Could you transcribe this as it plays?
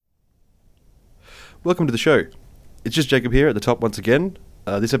Welcome to the show. It's just Jacob here at the top once again.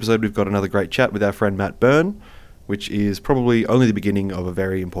 This episode we've got another great chat with our friend Matt Byrne, which is probably only the beginning of a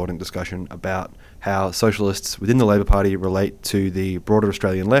very important discussion about how socialists within the Labor Party relate to the broader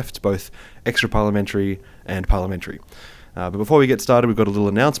Australian left, both extra-parliamentary and parliamentary. But before we get started, we've got a little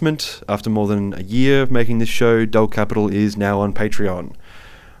announcement. After more than a year of making this show, Dull Capital is now on Patreon.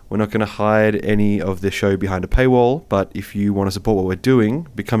 We're not going to hide any of the show behind a paywall, but if you want to support what we're doing,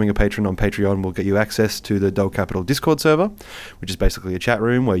 becoming a patron on Patreon will get you access to the Dull Capital Discord server, which is basically a chat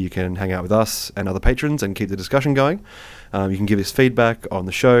room where you can hang out with us and other patrons and keep the discussion going. You can give us feedback on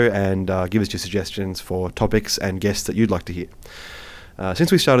the show and give us your suggestions for topics and guests that you'd like to hear.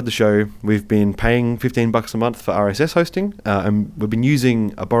 Since we started the show, we've been paying $15 a month for RSS hosting, and we've been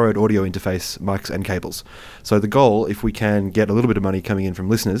using a borrowed audio interface, mics and cables. So the goal, if we can get a little bit of money coming in from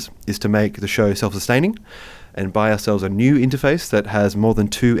listeners, is to make the show self-sustaining and buy ourselves a new interface that has more than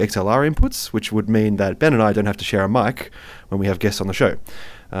 2 XLR inputs, which would mean that Ben and I don't have to share a mic when we have guests on the show.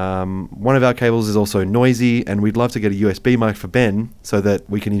 One of our cables is also noisy, and we'd love to get a USB mic for Ben so that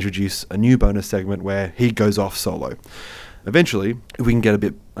we can introduce a new bonus segment where he goes off solo. Eventually, if we can get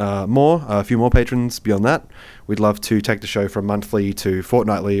a few more patrons beyond that, we'd love to take the show from monthly to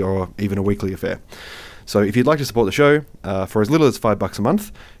fortnightly or even a weekly affair. So if you'd like to support the show for as little as $5 a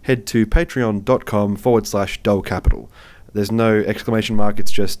month, head to patreon.com/dullcapital. There's no exclamation mark,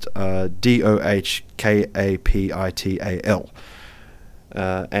 it's just DOHKAPITAL.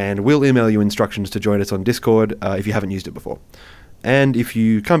 And we'll email you instructions to join us on Discord if you haven't used it before. And if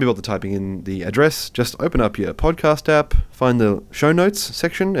you can't be bothered typing in the address, just open up your podcast app, find the show notes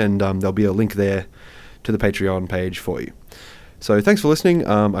section, and there'll be a link there to the Patreon page for you. So thanks for listening.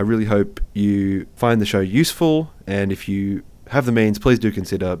 I really hope you find the show useful, and if you have the means, please do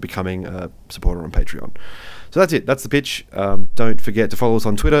consider becoming a supporter on Patreon. So that's it. That's the pitch. Don't forget to follow us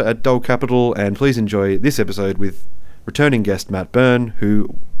on Twitter at Dull Capital, and please enjoy this episode with returning guest Matt Byrne,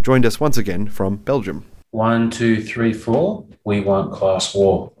 who joined us once again from Belgium. 1, 2, 3, 4. We want class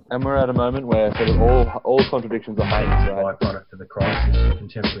war. And we're at a moment where sort of all contradictions are heightened, right? Byproduct of the crisis of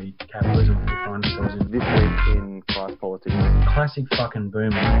contemporary capitalism we find ourselves in. This week in class politics. Classic fucking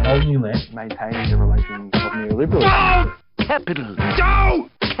boomer. Old new left. Maintaining the relations of neoliberalism. No! Capital. No!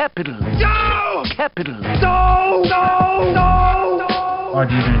 Capital. No! Capital. No! No! No!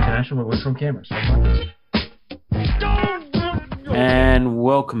 Ideas International, but we're from Canberra. So like this. And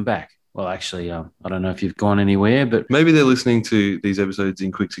welcome back. Well, actually, I don't know if you've gone anywhere, but Maybe they're listening to these episodes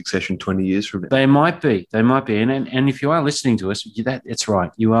in quick succession 20 years from now. they might be. And if you are listening to us, it's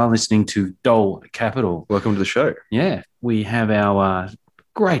right. You are listening to Dull Capital. Welcome to the show. Yeah, we have our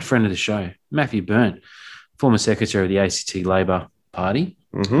great friend of the show, Matthew Byrne, former secretary of the ACT Labor Party.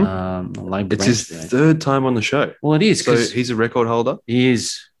 Labor It's his branch. third time on the show. Well, it is So because he's a record holder? he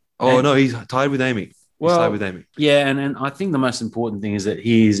is. Oh, And- no, he's tied with Amy. He's tied with Amy. Yeah, and I think the most important thing is that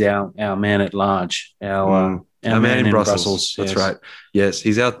he is our man at large, our man in Brussels. That's yes. right. Yes,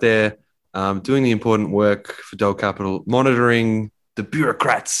 he's out there doing the important work for Dull Capital, monitoring the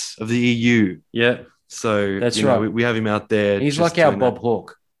bureaucrats of the EU. Yeah, So That's right. right. We have him out there. he's just like our doing Bob that.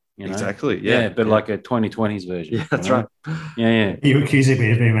 Hawke. You know? Exactly. Yeah. but like a 2020s version. Yeah, that's you know? right. Yeah. You accusing me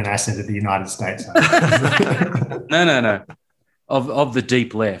of being an asset of the United States. No. Of the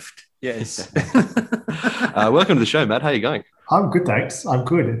deep left. Yes. Welcome to the show, Matt. How are you going? I'm good, thanks. I'm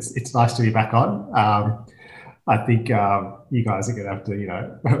good. It's nice to be back on. I think you guys are going to have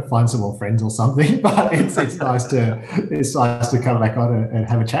to, find some more friends or something. But it's nice to come back on and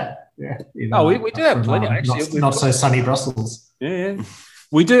have a chat. Yeah. We do have plenty. Actually, not so sunny Brussels. Yeah.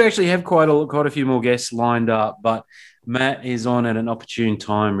 We do actually have quite a few more guests lined up, but Matt is on at an opportune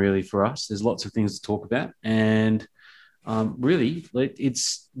time, really, for us. There's lots of things to talk about, and really,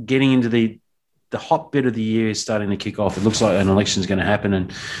 it's getting into the hot bit of the year is starting to kick off. It looks like an election is going to happen.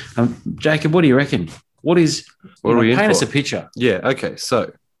 And Jacob, what do you reckon? What are we paint us a picture? Yeah. Okay.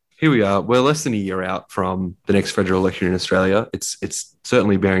 So here we are. We're less than a year out from the next federal election in Australia. It's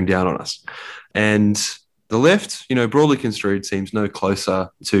certainly bearing down on us, and the left, broadly construed, seems no closer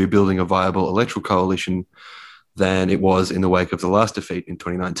to building a viable electoral coalition than it was in the wake of the last defeat in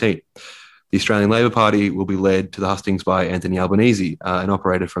 2019. The Australian Labor Party will be led to the hustings by Anthony Albanese, an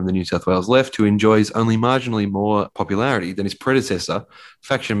operator from the New South Wales left who enjoys only marginally more popularity than his predecessor,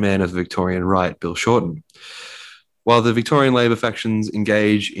 faction man of the Victorian right, Bill Shorten. While the Victorian Labor factions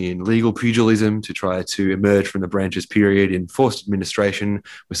engage in legal pugilism to try to emerge from the branches period in forced administration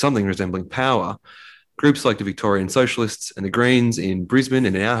with something resembling power, groups like the Victorian Socialists and the Greens in Brisbane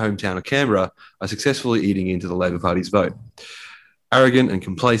and in our hometown of Canberra are successfully eating into the Labor Party's vote. Arrogant and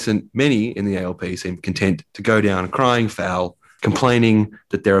complacent, many in the ALP seem content to go down crying foul complaining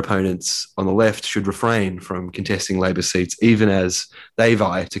that their opponents on the left should refrain from contesting Labor seats, even as they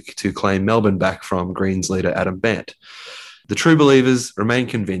vie to claim Melbourne back from Greens leader Adam Bandt. The true believers remain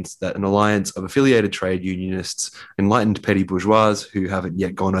convinced that an alliance of affiliated trade unionists, enlightened petty bourgeois who haven't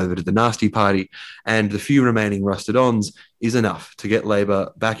yet gone over to the nasty party, and the few remaining rusted-ons is enough to get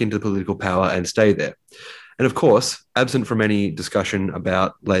Labor back into political power and stay there. And of course, absent from any discussion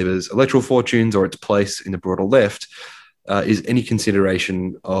about Labor's electoral fortunes or its place in the broader left, is any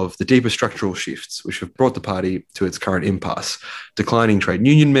consideration of the deeper structural shifts which have brought the party to its current impasse: declining trade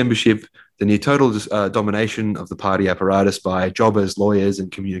union membership, the near total domination of the party apparatus by jobbers, lawyers,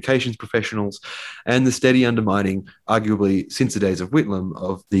 and communications professionals, and the steady undermining, arguably since the days of Whitlam,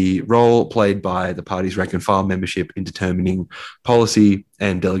 of the role played by the party's rank and file membership in determining policy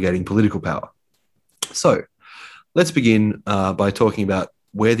and delegating political power. So let's begin by talking about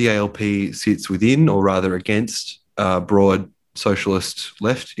where the ALP sits within, or rather against, broad socialist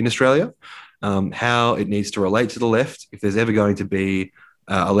left in Australia, how it needs to relate to the left, if there's ever going to be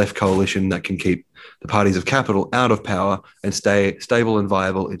a left coalition that can keep the parties of capital out of power and stay stable and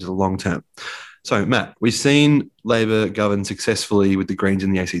viable into the long term. So, Matt, we've seen Labor govern successfully with the Greens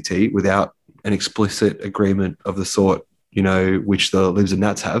in the ACT without an explicit agreement of the sort, which the Libs and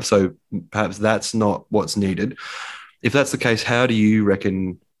Nats have. So perhaps that's not what's needed. If that's the case, how do you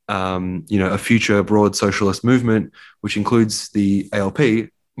reckon a future broad socialist movement, which includes the ALP,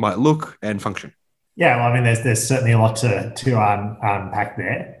 might look and function? Yeah, well, I mean, there's certainly a lot to unpack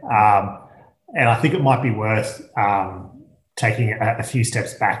there. And I think it might be worth taking a few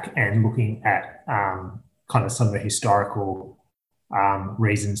steps back and looking at kind of some of the historical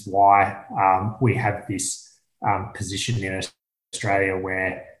reasons why we have this position in Australia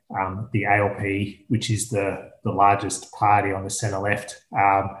where the ALP, which is the largest party on the centre left,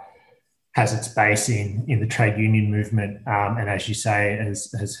 has its base in the trade union movement, and as you say,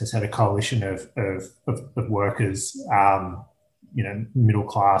 has had a coalition of workers, middle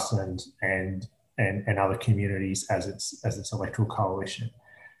class and other communities as its electoral coalition.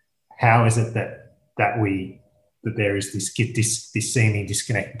 How is it that there is this seeming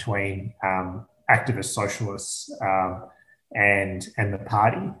disconnect between activist socialists and the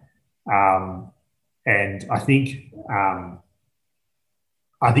party? And I think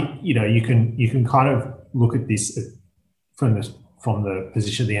you can kind of look at this from the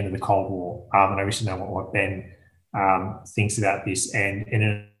position at the end of the Cold War, and I obviously know what Ben thinks about this. And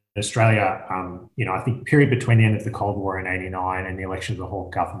in Australia, I think the period between the end of the Cold War in '89 and the election of the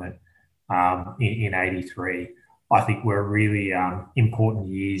Hawke government in '83, I think were really important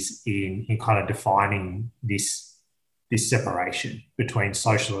years in kind of defining this separation between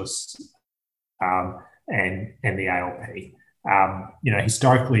socialists and the ALP.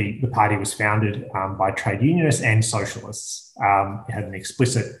 Historically, the party was founded by trade unionists and socialists. It had an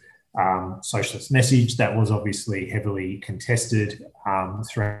explicit socialist message that was obviously heavily contested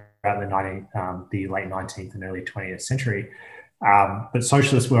throughout the late 19th and early 20th century. But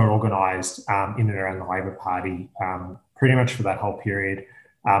socialists were organised in and around the Labor Party pretty much for that whole period,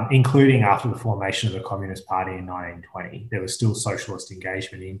 including after the formation of the Communist Party in 1920. There was still socialist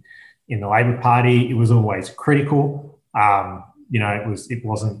engagement in the Labor Party. It was always critical. It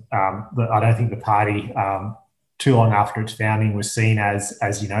wasn't. I don't think the party too long after its founding was seen as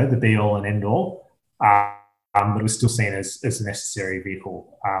the be all and end all, but it was still seen as a necessary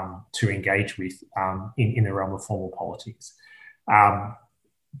vehicle to engage with in the realm of formal politics. But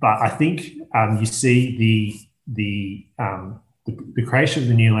I think you see the creation of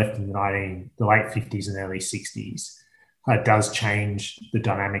the New Left in the late 50s and early 60s does change the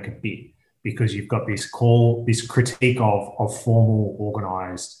dynamic a bit, because you've got this critique of formal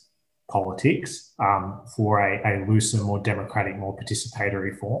organised politics for a looser, more democratic, more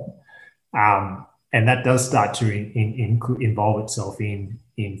participatory form. And that does start to involve itself in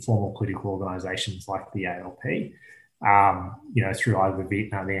formal political organisations like the ALP, through either the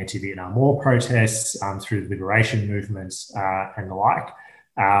anti-Vietnam War protests, through the liberation movements and the like.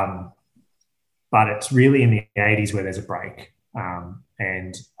 But it's really in the 80s where there's a break.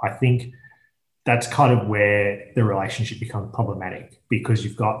 And I think that's kind of where the relationship becomes problematic, because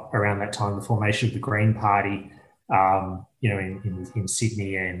you've got around that time the formation of the Green Party, in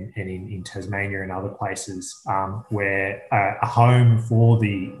Sydney and in Tasmania and other places, where a home for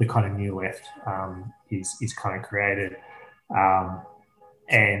the kind of new left is kind of created.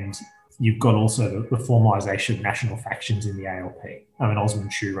 And you've got also the formalisation of national factions in the ALP. I mean, Osman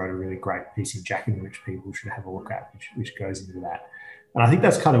Chu wrote a really great piece in Jacobin, which people should have a look at, which goes into that. And I think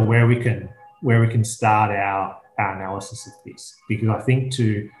that's kind of where we can start our analysis of this, because I think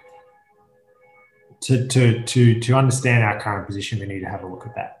to to understand our current position, we need to have a look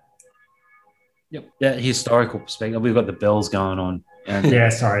at that. Yep. That historical perspective. We've got the bells going on. And Yeah,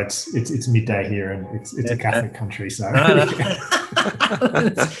 sorry, it's midday here, and it's a Catholic country, so No.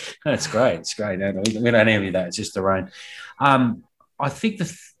 That's great. It's great. No, we don't envy that. It's just the rain. I think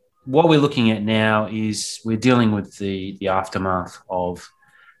what we're looking at now is we're dealing with the aftermath of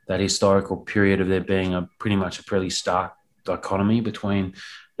that historical period of there being pretty much a pretty stark dichotomy between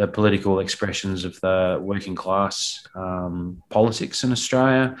the political expressions of the working class politics in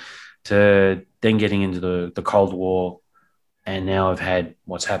Australia to then getting into the Cold War, and now I've had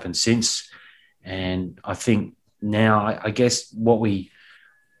what's happened since. And I think now, I guess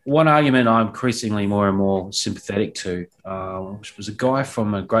one argument I'm increasingly more and more sympathetic to, which was a guy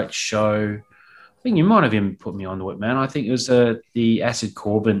from a great show. I think you might have even put me onto it, man. I think it was the Acid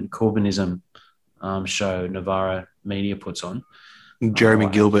Corbynism show Novara Media puts on. Jeremy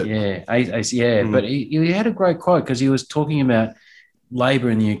Gilbert. Yeah, but he had a great quote because he was talking about Labor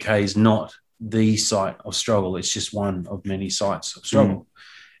in the UK is not the site of struggle. It's just one of many sites of struggle.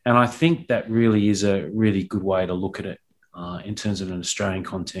 And I think that really is a really good way to look at it in terms of an Australian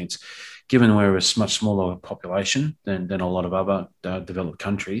context, given we're a much smaller population than a lot of other developed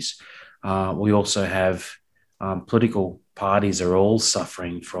countries. We also have political parties are all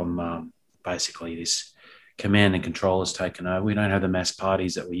suffering from basically this command and control has taken over. We don't have the mass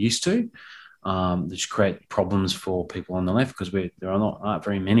parties that we used to, which create problems for people on the left because there aren't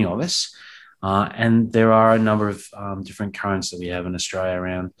very many of us. And there are a number of different currents that we have in Australia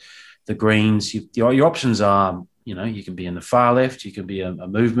around the Greens. Your options are, you can be in the far left, you can be a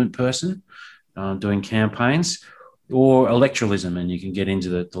movement person doing campaigns, or electoralism, and you can get into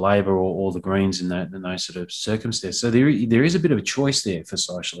the Labor or the Greens in those sort of circumstances. So there is a bit of a choice there for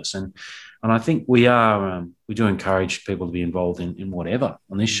socialists, and I think we do encourage people to be involved in whatever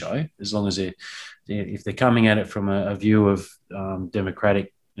on this show, as long as if they're coming at it from a view of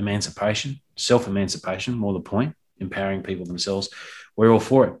democratic emancipation, self-emancipation, more the point, empowering people themselves. We're all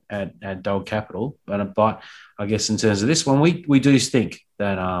for it at Dog Capital, but I guess in terms of this one, we do think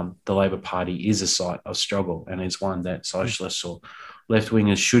that the Labor Party is a site of struggle and is one that socialists or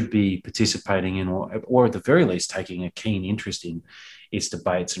left-wingers should be participating in, or at the very least taking a keen interest in its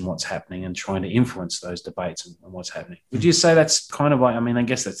debates and what's happening and trying to influence those debates and what's happening. Would you say that's kind of like, I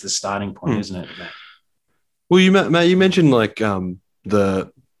guess that's the starting point, isn't it, Matt? Well, Matt, you mentioned like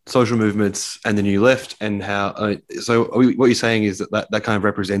the social movements and the New Left, and how what you're saying is that kind of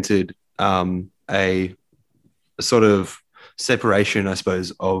represented a sort of separation, I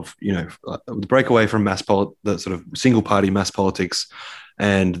suppose, of the breakaway from the sort of single party mass politics,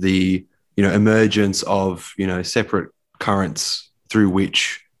 and the emergence of separate currents through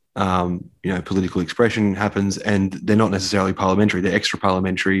which political expression happens, and they're not necessarily parliamentary, they're extra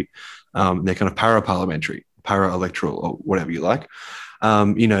parliamentary, they're kind of para-parliamentary, para-electoral, or whatever you like.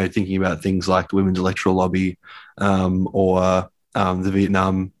 Thinking about things like the Women's Electoral Lobby or the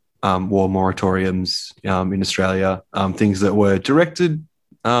Vietnam war moratoriums in Australia, things that were directed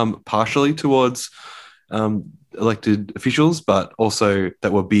partially towards elected officials, but also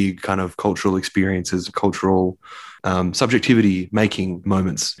that were big kind of cultural experiences, cultural subjectivity making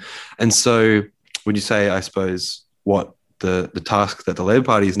moments. And so would you say, I suppose, what the task that the Labor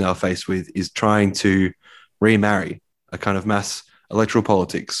Party is now faced with is trying to remarry a kind of mass electoral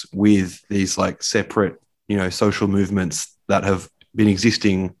politics with these like separate, social movements that have been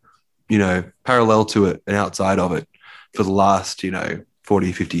existing, parallel to it and outside of it for the last,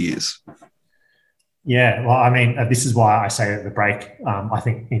 40, 50 years? Yeah, well, this is why I say that the break, I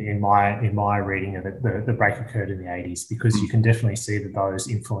think in my reading of it, the break occurred in the 80s, because you can definitely see that those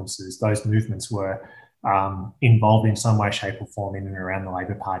influences, those movements were involved in some way, shape or form in and around the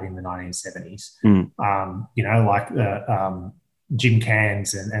Labor Party in the 1970s. Like Jim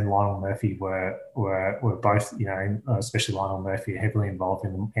Cairns and Lionel Murphy were both, especially Lionel Murphy, heavily involved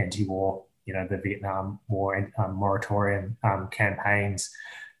in the anti-war, the Vietnam War moratorium campaigns,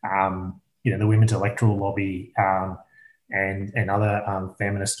 the Women's Electoral Lobby and other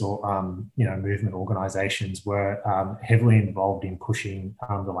feminist movement organisations were heavily involved in pushing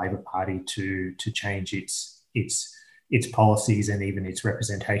the Labor Party to change its policies and even its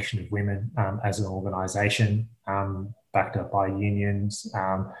representation of women as an organisation, backed up by unions.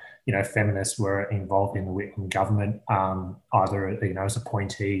 Feminists were involved in the Whitlam government, either as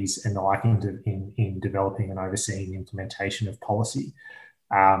appointees and the like in developing and overseeing the implementation of policy.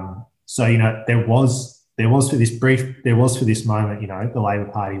 So there was for this moment, the Labor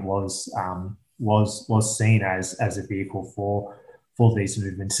Party was seen as a vehicle for these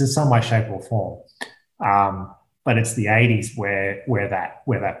movements in some way, shape, or form. But it's the 80s where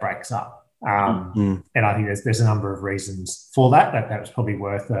that breaks up. And I think there's a number of reasons for that. That was probably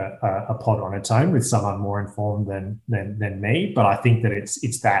worth a pod on its own with someone more informed than me. But I think that it's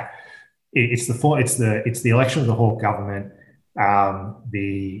the election of the Hawke government,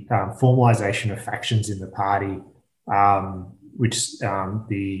 the formalisation of factions in the party,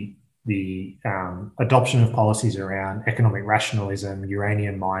 the adoption of policies around economic rationalism,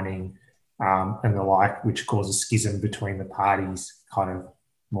 uranium mining, and the like, which causes schism between the party's kind of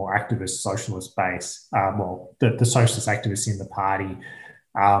more activist socialist base, the socialist activists in the party,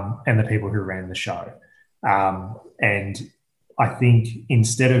 and the people who ran the show. And I think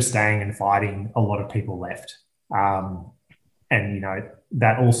instead of staying and fighting, a lot of people left. And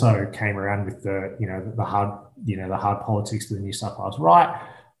that also came around with the hard politics of the New South Wales right,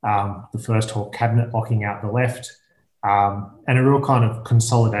 the first Hawke cabinet locking out the left, and a real kind of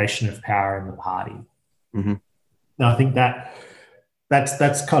consolidation of power in the party. Mm-hmm. Now, I think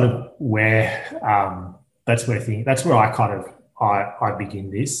that's kind of where I begin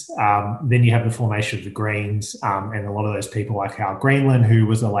this. Then you have the formation of the Greens, and a lot of those people like Hal Greenland, who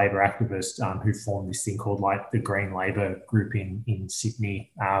was a Labor activist, who formed this thing called like the Green Labor group in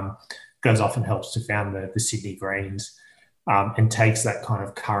Sydney, goes off and helps to found the Sydney Greens, and takes that kind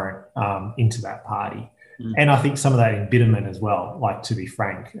of current into that party. And I think some of that embitterment as well, like, to be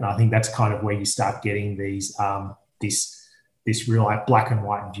frank. And I think that's kind of where you start getting these this real like black and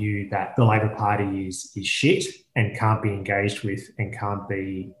white view that the Labor Party is shit and can't be engaged with and can't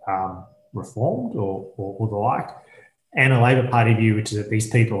be reformed or the like, and a Labor Party view which is that these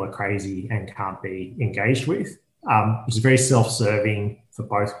people are crazy and can't be engaged with, which is very self-serving for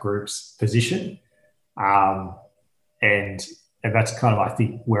both groups' position, and that's kind of, I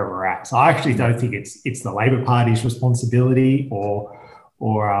think, where we're at. So I actually don't think it's the Labor Party's responsibility or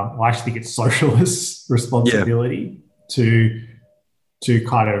I actually think it's socialists' responsibility to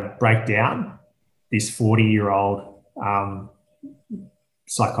kind of break down this 40-year-old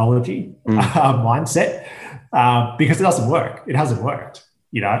psychology mindset, because it doesn't work. It hasn't worked.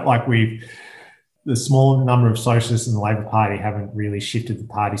 Like the small number of socialists in the Labor Party haven't really shifted the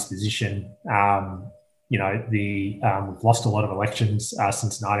party's position. We've lost a lot of elections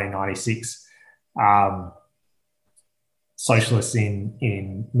since 1996. Socialists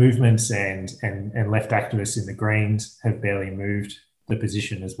in movements and left activists in the Greens have barely moved the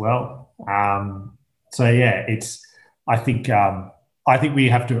position as well. I think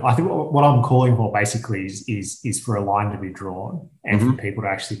what I'm calling for basically is for a line to be drawn and for people to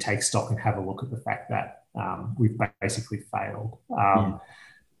actually take stock and have a look at the fact that we've basically failed.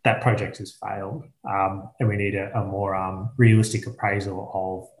 That project has failed, and we need a more realistic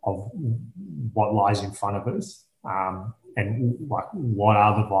appraisal of what lies in front of us. And like, what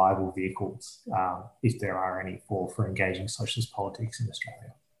are the viable vehicles, if there are any, for engaging socialist politics in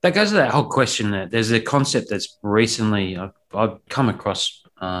Australia? That goes to that whole question that there's a concept that's recently I've come across,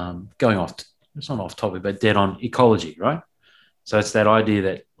 going off, it's not off topic, but dead on ecology, right? So it's that idea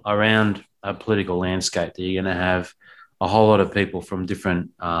that around a political landscape that you're going to have a whole lot of people from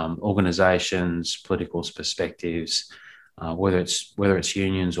different organisations, political perspectives, whether it's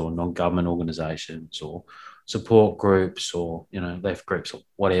unions or non-government organisations or support groups or left groups or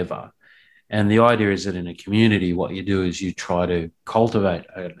whatever. And the idea is that in a community, what you do is you try to cultivate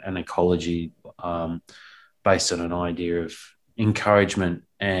an ecology based on an idea of encouragement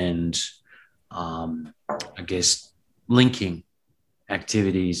and I guess linking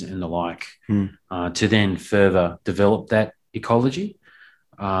activities and the like to then further develop that ecology,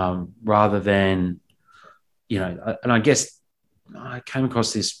 rather than, and I guess I came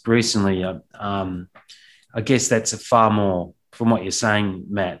across this recently. I guess that's a far more, from what you're saying,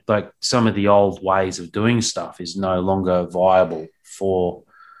 Matt, like some of the old ways of doing stuff is no longer viable for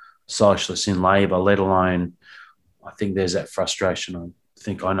socialists in Labor, let alone, I think there's that frustration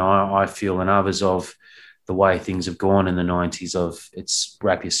I feel and others of the way things have gone in the 90s of it's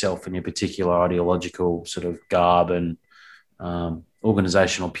wrap yourself in your particular ideological sort of garb and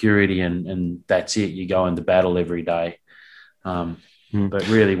organisational purity and that's it. You go into battle every day. But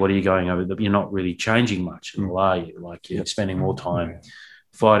really, what are you going over? You're not really changing much at all, are you? Like you're spending more time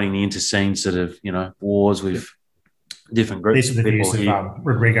fighting the interscene sort of, wars with different groups. These are the views of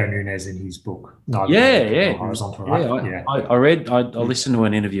Rodrigo Nunes in his book. Horizontal, right? I listened to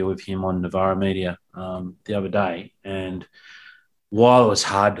an interview with him on Navarra Media the other day, and while it was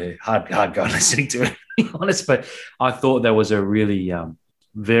hard going listening to it, to be honest, but I thought there was a really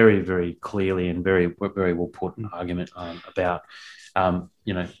very, very clearly and very, very well put argument about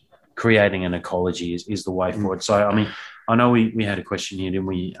creating an ecology is the way forward. So, I mean, I know we had a question here, didn't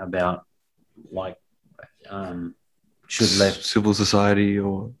we, about like should left civil society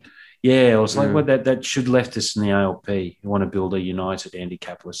or Yeah, or it's like what that should leftists in the ALP who want to build a united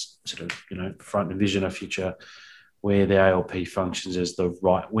anti-capitalist sort of, front and vision a future where the ALP functions as the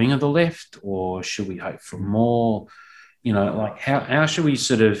right wing of the left, or should we hope for more? Like how should we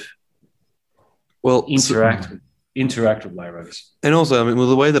sort of interact with Labor? And also, I mean,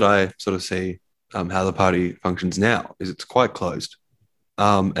 the way that I sort of see how the party functions now is it's quite closed,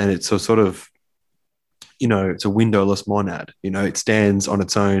 and it's a sort of, it's a windowless monad. It stands on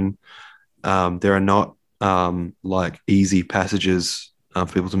its own. There are not like easy passages for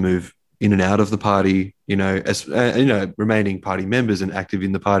people to move in and out of the party. As remaining party members and active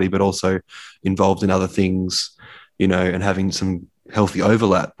in the party, but also involved in other things. And having some healthy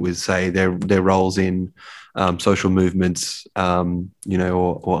overlap with, say, their roles in social movements,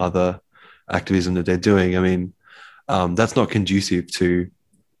 or other activism that they're doing. I mean, that's not conducive to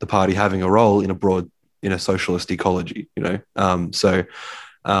the party having a role in a socialist ecology.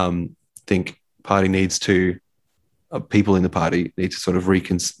 Think party needs to people in the party need to sort of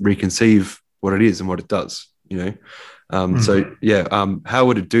reconceive what it is and what it does. So yeah, how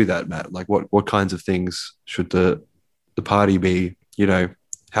would it do that, Matt? Like, what kinds of things should the party be?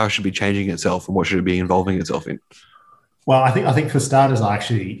 How should it be changing itself, and what should it be involving itself in? Well, I think for starters, I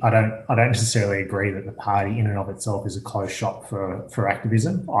don't necessarily agree that the party in and of itself is a closed shop for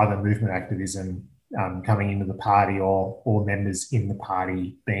activism, either movement activism coming into the party or members in the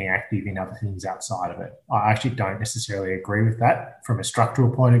party being active in other things outside of it. I actually don't necessarily agree with that from a structural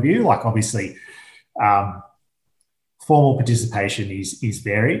point of view. Like, obviously, formal participation is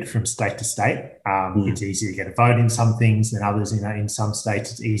varied from state to state. It's easier to get a vote in some things than others. In some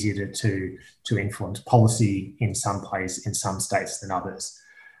states, it's easier to influence policy in some states than others.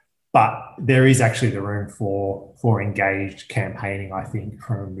 But there is actually the room for engaged campaigning, I think,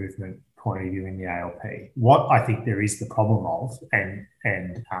 from a movement point of view in the ALP. What I think there is the problem of, and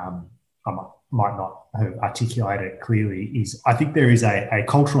I might not have articulated it clearly, is I think there is a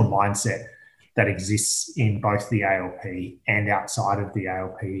cultural mindset that exists in both the ALP and outside of the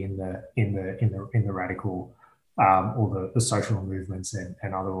ALP in the radical or the social movements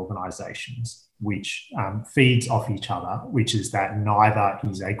and other organisations, which feeds off each other, which is that neither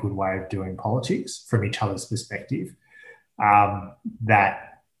is a good way of doing politics from each other's perspective, that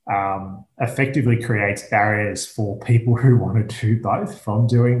effectively creates barriers for people who want to do both from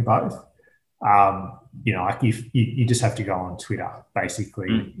doing both. Like if you just have to go on Twitter,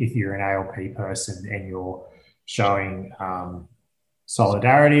 basically, if you're an ALP person and you're showing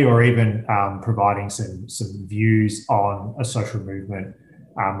solidarity or even providing some views on a social movement,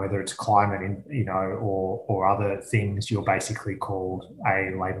 whether it's climate, or other things, you're basically called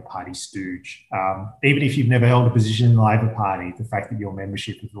a Labor Party stooge. Even if you've never held a position in the Labor Party, the fact that your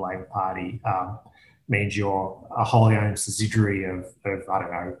membership of the Labor Party means you're a wholly owned subsidiary of I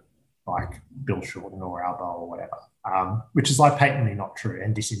don't know, like Bill Shorten or Albo or whatever, which is like patently not true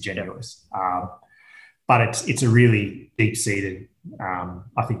and disingenuous. But it's a really deep-seated,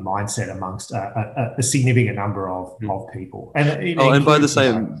 I think, mindset amongst a significant number of people. And by the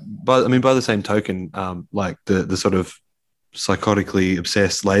same token, like the sort of psychotically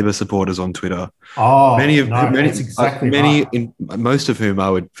obsessed Labor supporters on Twitter. Most of whom I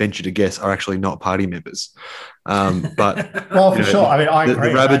would venture to guess are actually not party members. But well, for sure. I mean, I agree.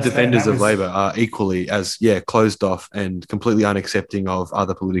 The rabid defenders of Labor are equally as closed off and completely unaccepting of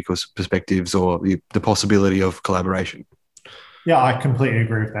other political perspectives or the possibility of collaboration. Yeah, I completely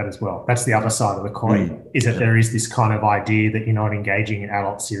agree with that as well. That's the other side of the coin, is that there is this kind of idea that you're not engaging in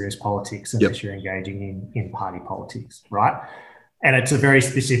adult serious politics unless you're engaging in party politics, right? And it's a very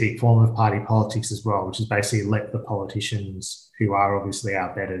specific form of party politics as well, which is basically let the politicians who are obviously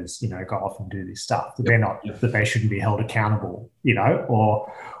our betters, go off and do this stuff. That they're not, that they shouldn't be held accountable, or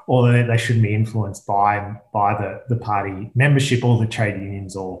that they shouldn't be influenced by the party membership or the trade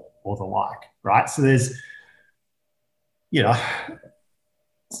unions or the like, right? So there's,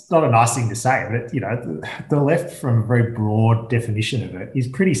 it's not a nice thing to say, but, the left, from a very broad definition of it, is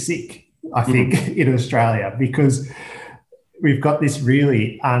pretty sick, I think, in Australia, because we've got this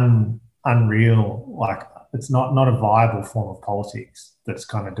really unreal, like, it's not a viable form of politics that's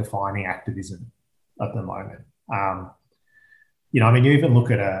kind of defining activism at the moment. You even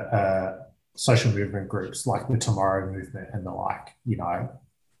look at social movement groups like the Tomorrow Movement and the like,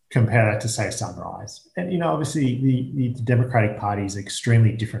 compare that to, say, Sunrise. And, obviously the Democratic Party is an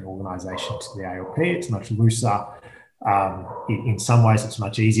extremely different organisation to the ALP. It's much looser. In some ways, it's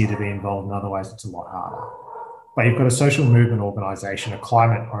much easier to be involved. In other ways, it's a lot harder. But you've got a social movement organisation, a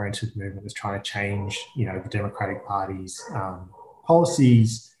climate-oriented movement that's trying to change, the Democratic Party's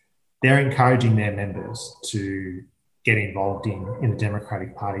policies. They're encouraging their members to get involved in the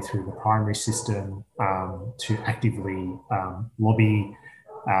Democratic Party through the primary system, to actively lobby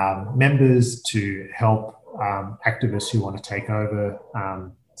members, to help activists who want to take over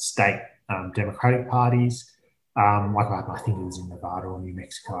state Democratic parties. I think it was in Nevada or New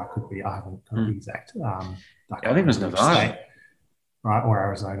Mexico. I haven't got the exact. I think it was Nevada. State, right, or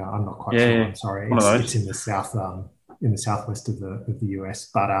Arizona. I'm not quite Yeah, sure. yeah. I'm sorry. One of those. It's in the south, in the southwest of the US.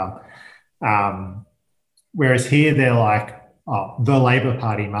 But whereas here they're like, oh, the Labor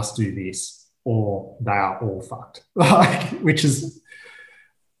Party must do this, or they are all fucked. Which is,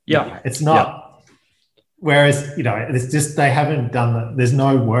 it's not. Whereas, it's just they haven't done there's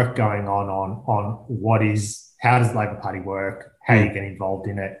no work going on how does the Labor Party work? How do you get involved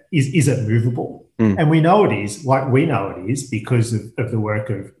in it? Is it movable? And we know it is. We know it is because of the work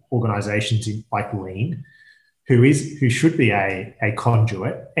of organisations like Lean, who should be a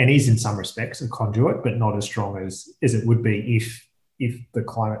conduit, and is in some respects a conduit, but not as strong as it would be if the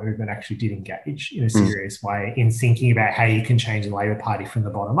climate movement actually did engage in a serious way in thinking about how you can change the Labor Party from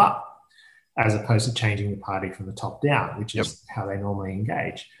the bottom up, as opposed to changing the party from the top down, which is how they normally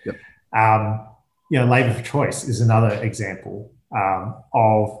engage. Labor for Choice is another example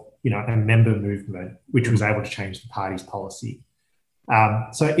of a member movement which was able to change the party's policy.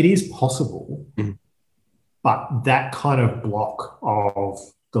 So it is possible, but that kind of block of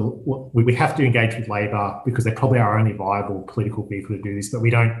we have to engage with Labor because they're probably our only viable political vehicle to do this, but we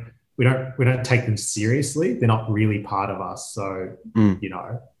don't take them seriously. They're not really part of us. So,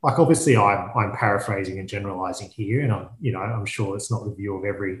 obviously I'm paraphrasing and generalizing here, and I'm sure it's not the view of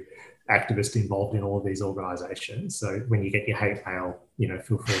every activist involved in all of these organizations. So when you get your hate mail,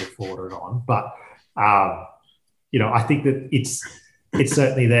 feel free to forward it on. But, I think that it's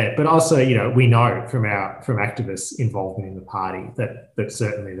certainly there. But also, we know from activists' involvement in the party that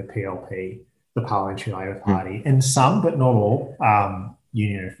certainly the PLP, the Parliamentary Labor Party, and some, but not all,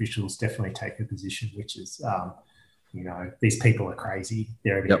 union officials definitely take a position, which is, these people are crazy.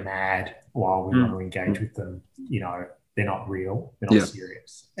 They're a bit mad while we want to engage with them. They're not real. They're not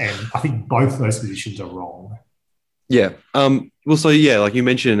serious. And I think both those positions are wrong. Yeah. Like you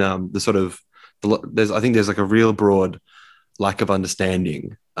mentioned, I think there's like a real broad lack of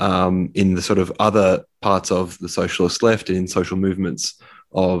understanding in the sort of other parts of the socialist left and in social movements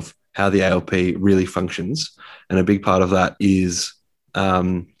of how the ALP really functions. And a big part of that is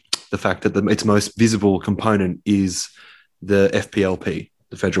the fact that its most visible component is the FPLP,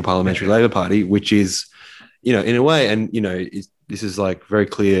 the Federal Parliamentary Labor Party, which is, in a way, and, this is like very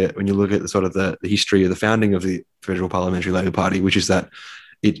clear when you look at the sort of the history of the founding of the Federal Parliamentary Labor Party, which is that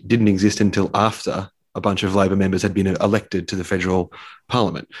it didn't exist until after a bunch of Labor members had been elected to the federal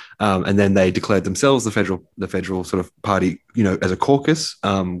parliament. And then they declared themselves the federal sort of party, as a caucus,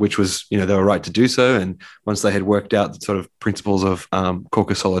 which was, they were right to do so. And once they had worked out the sort of principles of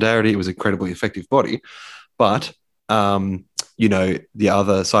caucus solidarity, it was an incredibly effective body. But, the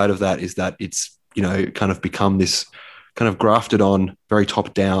other side of that is that it's, kind of become this kind of grafted on, very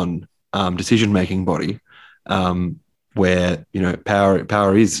top-down decision-making body where,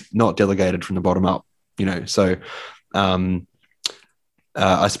 power is not delegated from the bottom up. So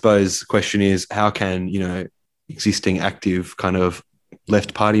I suppose the question is, how can, existing active kind of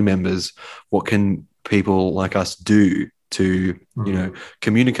left party members, what can people like us do to,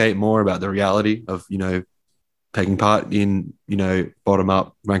 communicate more about the reality of, taking part in, bottom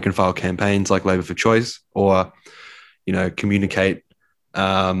up rank and file campaigns like Labor for Choice, or, communicate,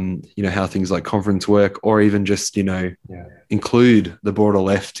 how things like conference work, or even just, include the broader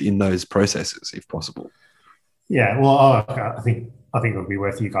left in those processes if possible. Yeah, well, I think it would be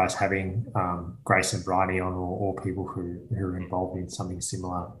worth you guys having Grace and Bryony on, or people who are involved in something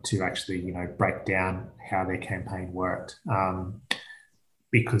similar, to actually, break down how their campaign worked.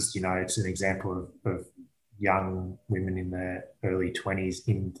 Because, it's an example of young women in their early 20s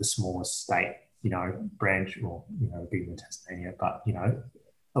in the smallest state, branch, or, bigger than Tasmania, but,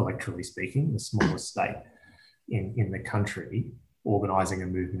 electorally speaking, the smallest state in the country, organising a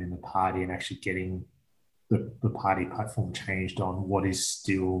movement in the party and actually getting the party platform changed on what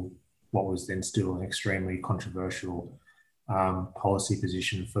was then still an extremely controversial policy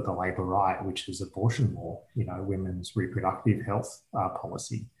position for the Labor right, which is abortion law, women's reproductive health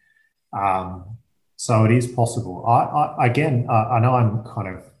policy. So it is possible. I know I'm kind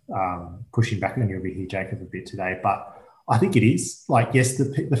of pushing back on you over here, Jacob, a bit today, but I think it is. Like, yes,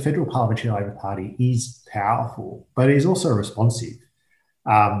 the Federal Parliamentary Labor Party is powerful, but it is also responsive.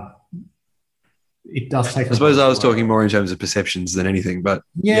 it does take. I suppose I was talking more in terms of perceptions than anything, but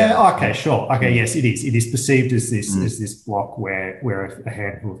yeah. Okay, sure. Okay, yes, it is. It is perceived as this block where a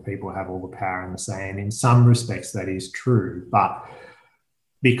handful of people have all the power and the say, and in some respects that is true. But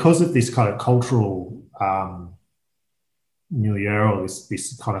because of this kind of cultural milieu, or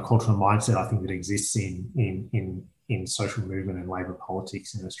this kind of cultural mindset, I think that exists in social movement and Labor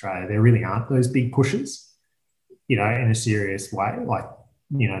politics in Australia, there really aren't those big pushes, in a serious way. Like,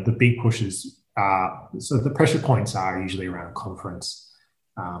 the big pushes are, so the pressure points are usually around conference,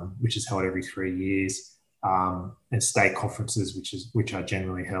 which is held every 3 years, and state conferences, which are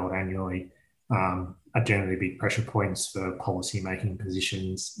generally held annually, are generally big pressure points for policy making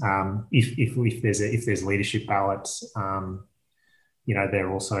positions. If there's leadership ballots, there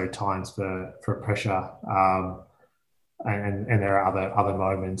are also times for pressure. And there are other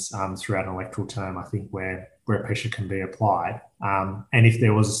moments throughout an electoral term, I think, where pressure can be applied. And if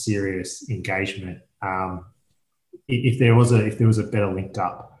there was a serious engagement, if there was a better linked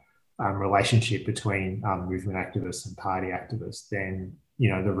up relationship between movement activists and party activists, then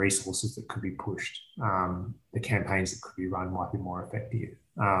the resources that could be pushed, the campaigns that could be run might be more effective.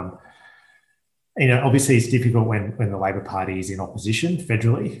 Obviously it's difficult when the Labor Party is in opposition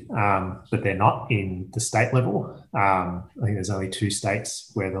federally, but they're not in the state level. I think there's only 2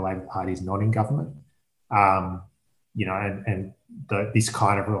 states where the Labor Party is not in government. This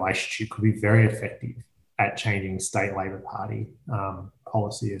kind of relationship could be very effective at changing state Labor Party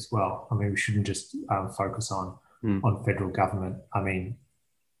policy as well. I mean, we shouldn't just focus on federal government. I mean,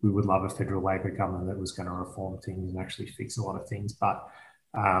 we would love a federal Labor government that was going to reform things and actually fix a lot of things, but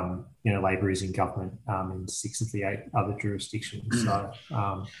Labor is in government in 6 of the 8 other jurisdictions. So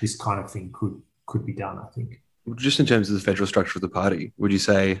this kind of thing could be done, I think. Just in terms of the federal structure of the party, would you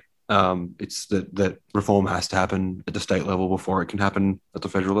say it's that reform has to happen at the state level before it can happen at the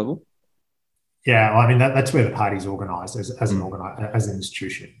federal level? Yeah, I mean, that's where the party's organised as an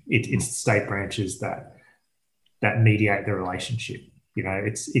institution. It's the state branches that mediate the relationship.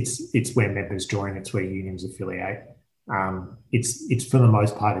 It's where members join. It's where unions affiliate. It's for the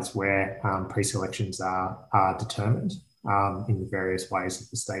most part, it's where pre-selections are determined in the various ways that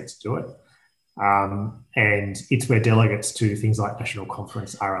the states do it. And it's where delegates to things like National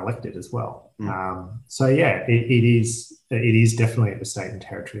Conference are elected as well. So yeah, it is definitely at the state and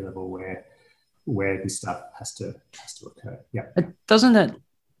territory level where this stuff has to occur. Yeah. Doesn't that,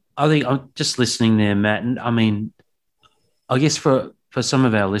 I think I'm just listening there, Matt, and I mean, I guess for some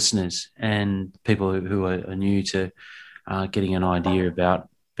of our listeners and people who are new to getting an idea about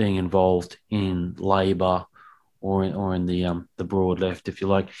being involved in Labor or in the broad left, if you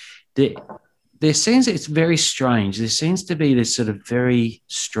like, there seems, it's very strange. There seems to be this sort of very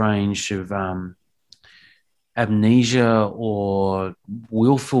strange sort of amnesia or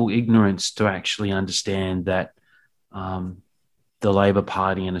willful ignorance to actually understand that the Labor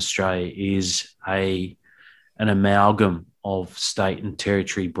Party in Australia is an amalgam of state and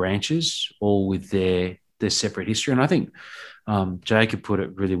territory branches, all with their separate history. And I think Jacob put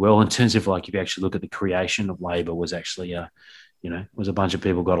it really well in terms of, like, if you actually look at the creation of Labor, was actually was a bunch of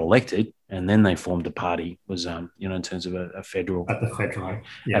people got elected and then they formed a party, was in terms of a federal at the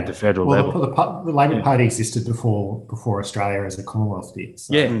federal level. The Labor Party existed before Australia as a Commonwealth did.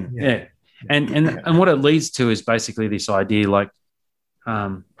 So, yeah. And what it leads to is basically this idea, like,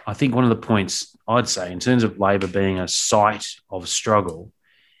 I think one of the points I'd say in terms of Labor being a site of struggle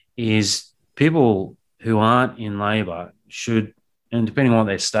is people who aren't in Labor should, and depending on what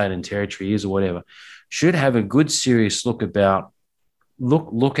their state and territory is or whatever, should have a good serious look at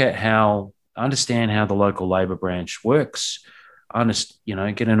understand how the local Labor branch works,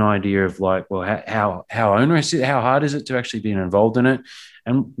 get an idea of, like, well, how onerous is it, how hard is it to actually be involved in it,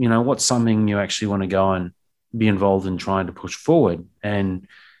 and what's something you actually want to go and be involved in trying to push forward, and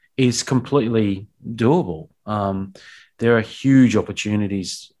it's completely doable. There are huge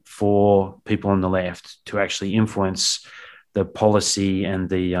opportunities for people on the left to actually influence the policy and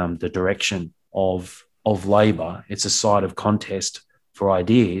the direction of Labor. It's a site of contest for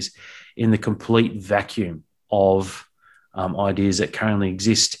ideas in the complete vacuum of ideas that currently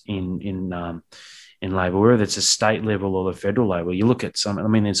exist in Labor, whether it's a state level or the federal level. You look at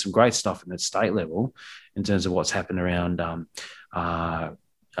there's some great stuff in the state level in terms of what's happened around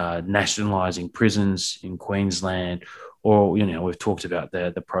nationalising prisons in Queensland, or we've talked about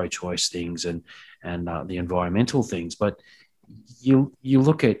the pro-choice things and the environmental things. But you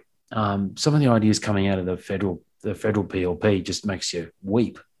look at some of the ideas coming out of the federal PLP, just makes you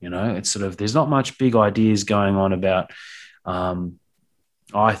weep. It's sort of, there's not much big ideas going on about,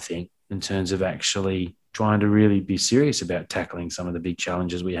 I think, in terms of actually trying to really be serious about tackling some of the big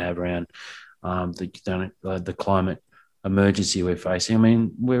challenges we have around the climate emergency we're facing. I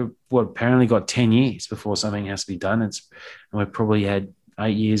mean, apparently got 10 years before something has to be done. And we've probably had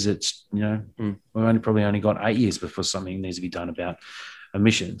 8 years. We've only got 8 years before something needs to be done about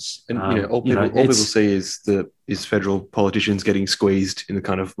emissions. And all people see is federal politicians getting squeezed in the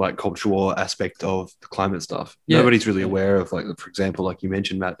kind of like culture war aspect of the climate stuff. Yeah. Nobody's really aware of, like, for example, like you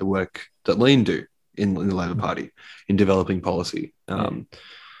mentioned, Matt, the work that Lean do in the Labor Party in developing policy. So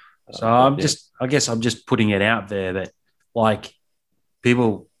I'm just putting it out there that, like,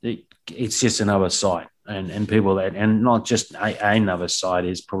 people, it's just another side, and people that, and not just another side,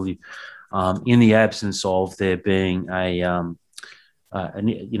 is probably in the absence of there being a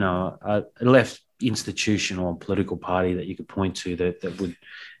left institution or political party that you could point to that would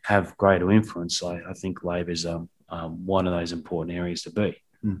have greater influence. I think Labor's one of those important areas to be.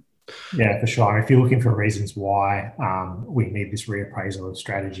 Yeah, for sure. If you're looking for reasons why we need this reappraisal of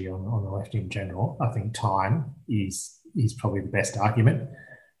strategy on the left in general, I think time is probably the best argument.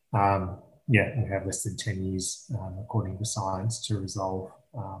 We have less than 10 years, according to science, to resolve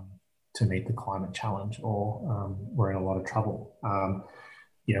to meet the climate challenge, or we're in a lot of trouble.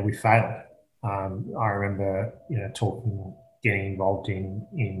 We failed. I remember, getting involved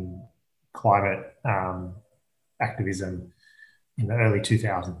in climate activism in the early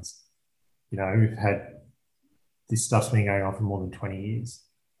 2000s. We've had this stuff's been going on for more than 20 years,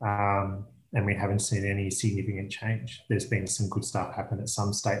 and we haven't seen any significant change. There's been some good stuff happen at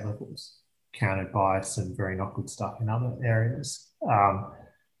some state levels, countered by some very not good stuff in other areas.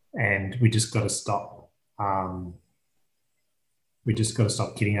 And we just got to stop. We just got to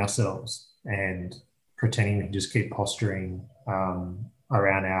stop kidding ourselves and pretending we can just keep posturing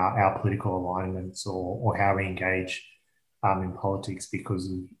around our political alignments or how we engage in politics,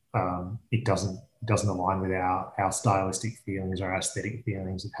 because it doesn't align with our stylistic feelings or our aesthetic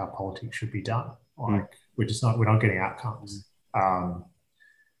feelings of how politics should be done. Like we're not getting outcomes.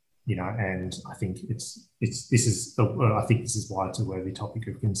 And I think this is why it's a worthy topic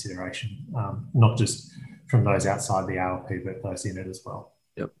of consideration, not just from those outside the ALP, but those in it as well.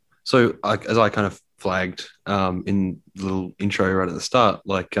 Yep. So as I kind of flagged in the little intro right at the start,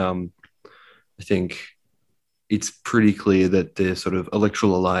 I think it's pretty clear that the sort of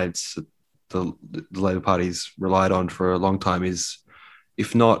electoral alliance the Labor Party's relied on for a long time is,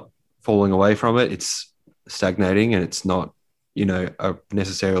 if not falling away from it, it's stagnating, and it's not, a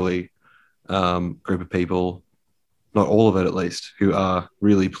necessarily group of people, not all of it at least, who are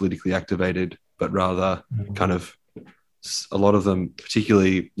really politically activated, but rather kind of a lot of them,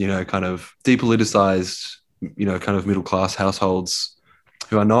 particularly, kind of depoliticized, kind of middle-class households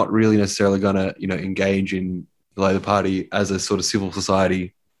who are not really necessarily going to, engage in the Labor Party as a sort of civil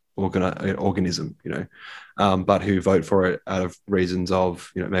society organism, but who vote for it out of reasons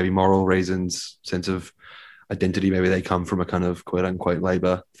of, maybe moral reasons, sense of identity. Maybe they come from a kind of quote unquote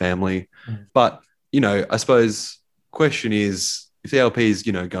Labor family. But, I suppose question is, if the LP is,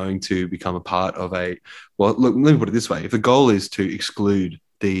 going to become a part of look, let me put it this way. If the goal is to exclude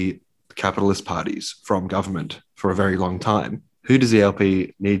the capitalist parties from government for a very long time, who does the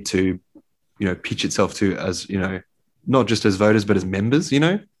LP need to, pitch itself to as, not just as voters, but as members,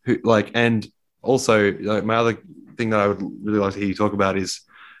 and also my other thing that I would really like to hear you talk about is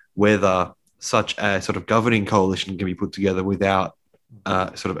whether such a sort of governing coalition can be put together without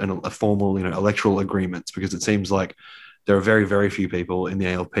sort of a formal, electoral agreements, because it seems like there are very, very few people in the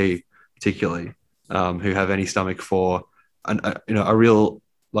ALP, particularly, who have any stomach for a real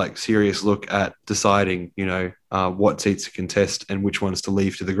serious look at deciding, what seats to contest and which ones to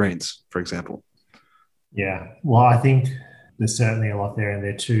leave to the Greens, for example. Yeah, well, I think there's certainly a lot there, and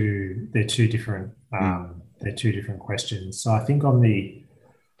they're two different questions. So I think on the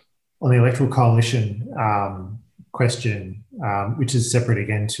electoral coalition question, which is separate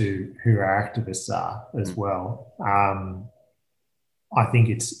again to who our activists are as well. I think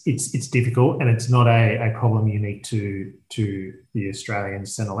it's difficult, and it's not a problem unique to the Australian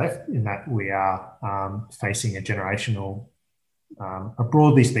centre left, in that we are facing a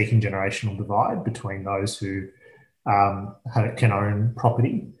broadly speaking generational divide between those who can own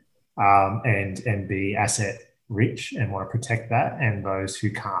property and be asset rich and want to protect that, and those who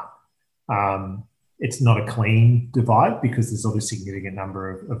can't. It's not a clean divide, because there's obviously a significant number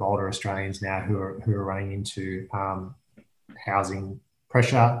of older Australians now who are running into housing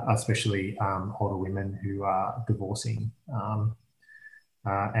pressure, especially older women who are divorcing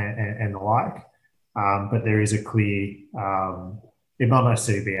and the like. But there is a clear, it might not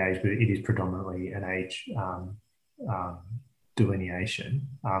necessarily be age, but it is predominantly an age delineation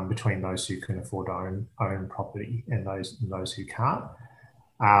between those who can afford to own property and those who can't.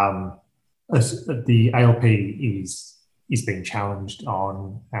 the ALP is being challenged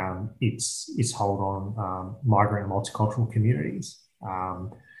on its hold on migrant and multicultural communities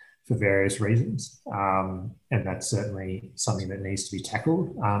for various reasons, and that's certainly something that needs to be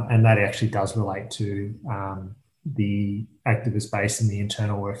tackled, and that actually does relate to the activist base and the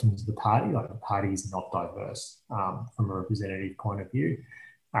internal workings of the party. Like, the party is not diverse from a representative point of view,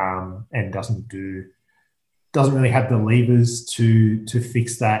 and doesn't really have the levers to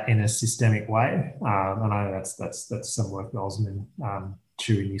fix that in a systemic way. I know that's some work that Osman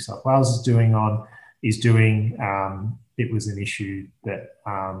Chu in New South Wales is doing. It was an issue that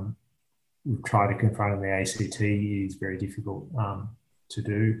we've tried to confront in the ACT. It is very difficult to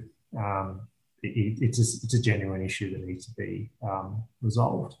do. It's a genuine issue that needs to be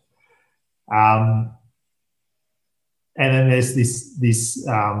resolved. And then there's this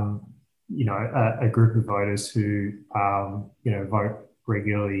a group of voters who vote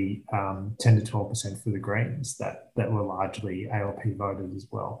regularly, 10 to 12% for the Greens, that were largely ALP voters as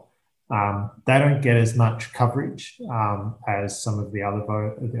well. They don't get as much coverage as some of the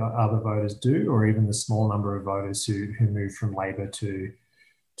other voters do, or even the small number of voters who moved from Labor to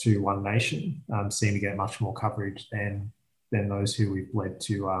One Nation seem to get much more coverage than those who we've led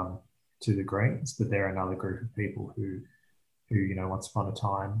to the Greens. But they're another group of people who once upon a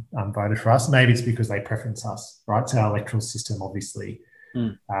time voted for us. Maybe it's because they preference us, right? So our electoral system obviously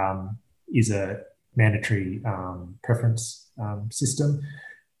is a mandatory preference system,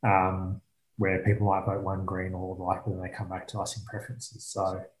 where people might vote one Green or likely when they come back to us in preferences.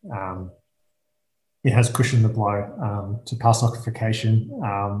 So it has cushioned the blow to pass occupication,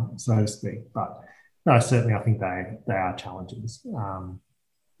 so to speak. But no, certainly I think they are challenges.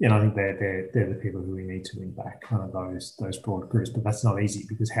 And I think they're the people who we need to win back, kind of those broad groups. But that's not easy,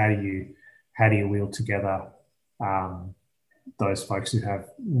 because how do you wheel together those folks who have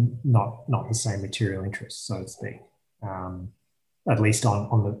not the same material interests, so to speak, at least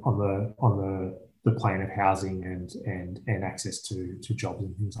on the plane of housing and access to jobs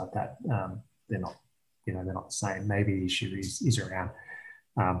and things like that. They're not the same. Maybe the issue is around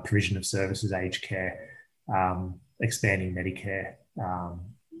provision of services, aged care, expanding Medicare.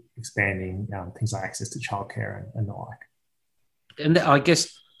 Expanding things like access to childcare and the like. And I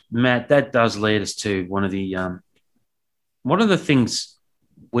guess, Matt, that does lead us to one of the things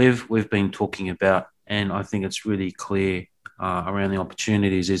we've been talking about, and I think it's really clear around the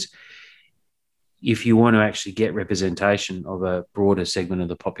opportunities, is if you want to actually get representation of a broader segment of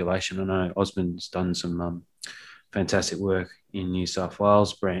the population. I know Osman's done some fantastic work in New South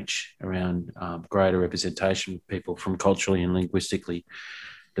Wales branch around greater representation of people from culturally and linguistically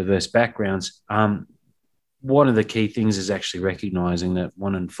diverse backgrounds. One of the key things is actually recognising that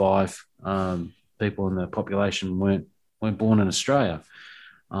 1 in 5 people in the population weren't born in Australia.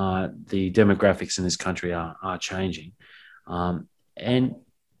 The demographics in this country are changing, and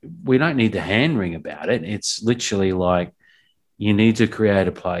we don't need to hand wring about it. It's literally like, you need to create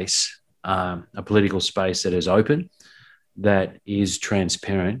a place, a political space that is open, that is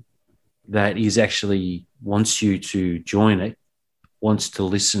transparent, that is actually wants you to join it, wants to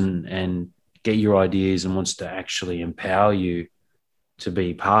listen and get your ideas, and wants to actually empower you to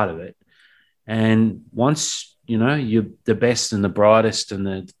be part of it. And once, you're the best and the brightest and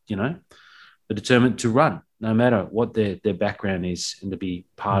the determined to run, no matter what their background is, and to be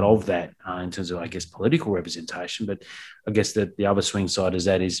part of that in terms of, I guess, political representation. But I guess that the other swing side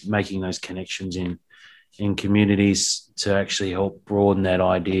is making those connections in communities to actually help broaden that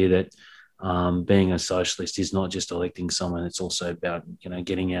idea that being a socialist is not just electing someone. It's also about,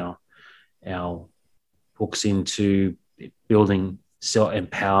 getting our hooks into building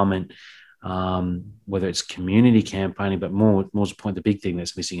self-empowerment, whether it's community campaigning, but more to the point, the big thing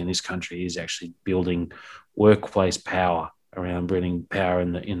that's missing in this country is actually building workplace power, around bringing power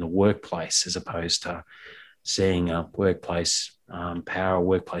in the workplace, as opposed to seeing workplace power,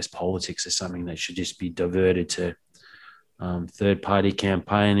 workplace politics as something that should just be diverted to third-party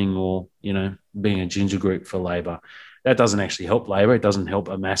campaigning, or, being a ginger group for Labor. That doesn't actually help Labor. It doesn't help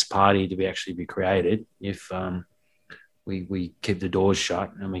a mass party to be created if we keep the doors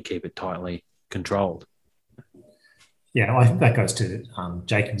shut and we keep it tightly controlled. Yeah, I think that goes to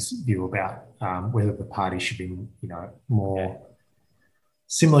Jacob's view about whether the party should be, more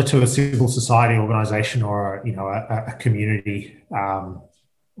similar to a civil society organisation, or a community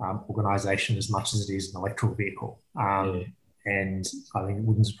organisation, as much as it is an electoral vehicle. And I think it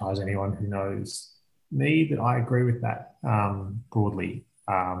wouldn't surprise anyone who knows me that I agree with that broadly.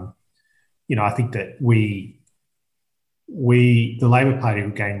 I think that the Labor Party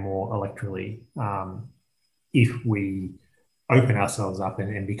would gain more electorally if we opened ourselves up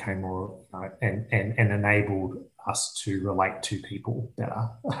and became more and enabled us to relate to people better,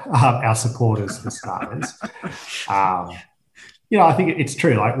 our supporters for starters. I think it's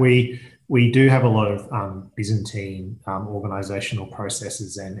true. Like we do have a lot of Byzantine organisational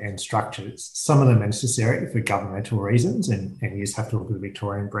processes and structures. Some of them are necessary for governmental reasons, and you just have to look at the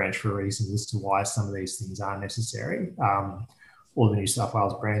Victorian branch for reasons as to why some of these things are necessary. Or the New South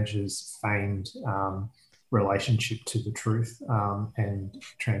Wales branch's famed relationship to the truth and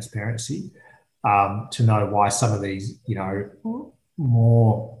transparency, to know why some of these,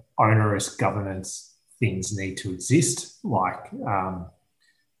 more onerous governance things need to exist, like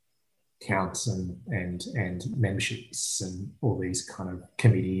counts and memberships and all these kind of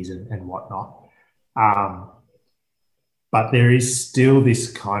committees and whatnot. But there is still this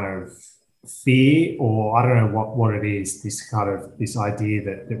kind of fear, or I don't know what it is, this idea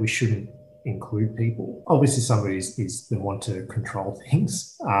that we shouldn't include people. Obviously, somebody is the want to control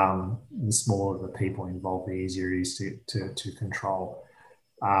things. The smaller the people involved, the easier it is to control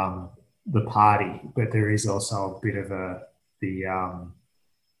the party. But there is also a bit of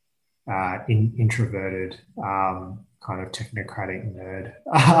introverted kind of technocratic nerd.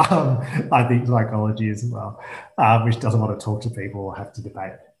 I think psychology as well, which doesn't want to talk to people or have to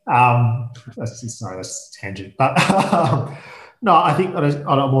debate. That's a tangent. But no, I think on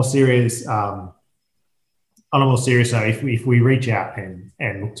a more serious note, if we reach out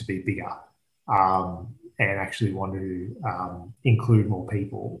and look to be bigger and actually want to include more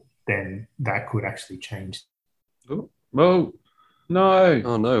people, then that could actually change. Oh, no.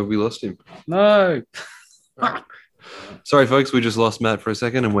 Oh, no, we lost him. No. Sorry, folks, we just lost Matt for a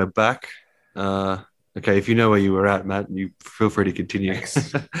second and we're back. Okay, if you know where you were at, Matt, you feel free to continue.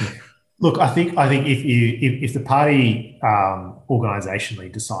 Look, I think if the party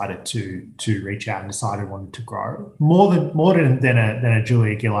organisationally decided to reach out and decided wanted to grow more than a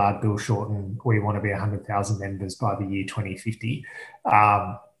Julia Gillard, Bill Shorten, we want to be 100,000 members by the year 2050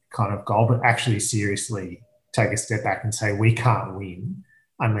 kind of goal, but actually seriously take a step back and say we can't win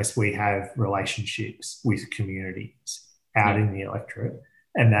unless we have relationships with communities out in the electorate.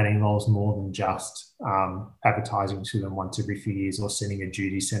 And that involves more than just advertising to them once every few years or sending a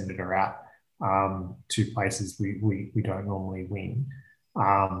duty senator out to places we don't normally win.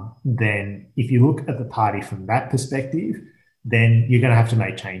 Then if you look at the party from that perspective, then you're going to have to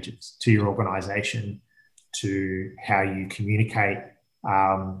make changes to your organisation, to how you communicate,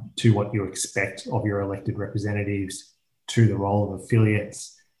 to what you expect of your elected representatives, to the role of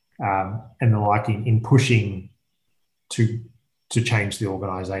affiliates, and the like in pushing to change the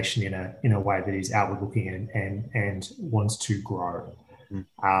organisation in a way that is outward looking and wants to grow.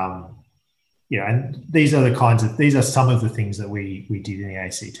 And these are some of the things that we did in the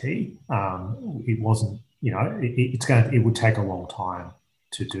ACT. It wasn't, it would take a long time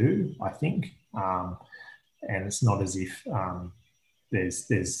to do, I think. And it's not as if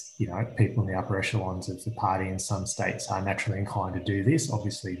there's people in the upper echelons of the party in some states are naturally inclined to do this.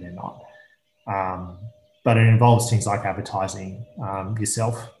 Obviously they're not. But it involves things like advertising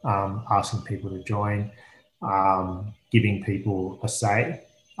yourself, asking people to join, giving people a say.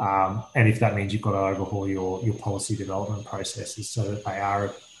 And if that means you've got to overhaul your policy development processes so that they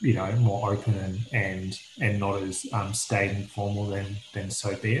are, more open and not as staid and formal, then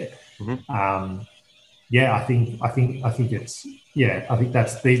so be it. Mm-hmm. I think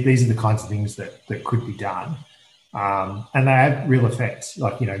that's these are the kinds of things that could be done. And they have real effects,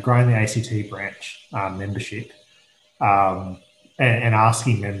 like, growing the ACT branch membership and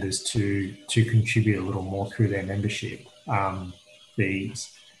asking members to contribute a little more through their membership fees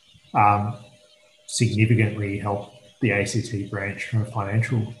significantly helped the ACT branch from a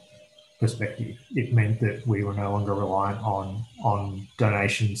financial perspective. It meant that we were no longer reliant on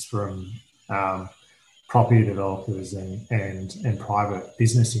donations from property developers and private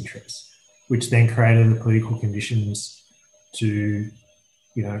business interests, which then created the political conditions to,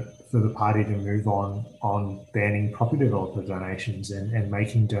 for the party to move on banning property developer donations and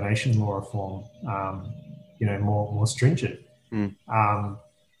making donation law reform, more stringent.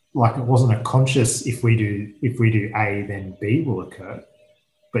 Like, it wasn't a conscious, if we do A, then B will occur,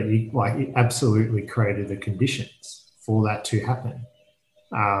 but it absolutely created the conditions for that to happen.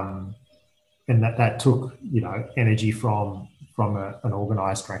 And that took, energy from an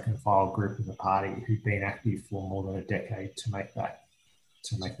organised rank and file group in the party who'd been active for more than a decade to make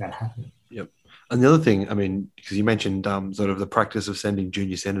that happen. Yep. And the other thing, because you mentioned sort of the practice of sending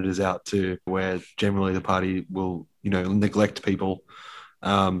junior senators out to where generally the party will, neglect people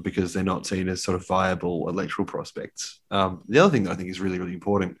because they're not seen as sort of viable electoral prospects. The other thing that I think is really, really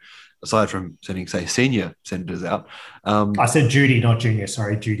important, aside from sending, say, senior senators out. I said Judy, not junior.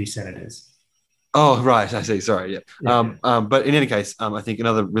 Sorry, Judy senators. Oh, right. I see. Sorry. Yeah. Yeah. But in any case, I think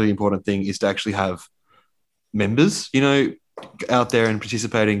another really important thing is to actually have members, out there and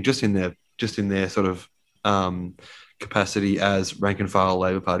participating just in their sort of capacity as rank and file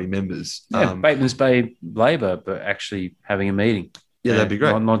Labor Party members. Yeah, Bateman's Bay Labor, but actually having a meeting. Yeah, that'd be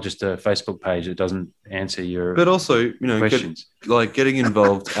great. Not just a Facebook page that doesn't answer your but also, questions. Getting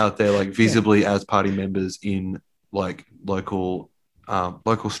involved out there, like visibly as party members in like local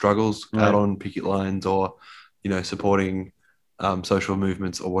struggles out on picket lines or, supporting social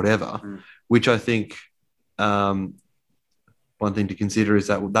movements or whatever, which I think one thing to consider is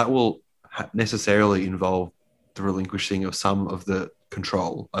that will necessarily involve the relinquishing of some of the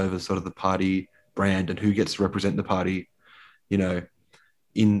control over sort of the party brand and who gets to represent the party,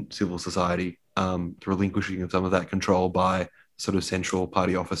 in civil society, the relinquishing of some of that control by sort of central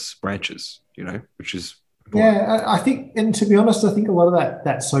party office branches, which is important. Yeah, I think, and to be honest, I think a lot of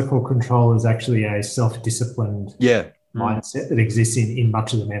that so-called control is actually a self-disciplined mindset that exists in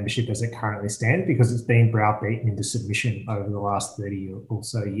much of the membership as it currently stands, because it's been browbeaten into submission over the last 30 or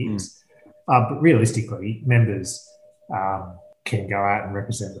so years. But realistically, members can go out and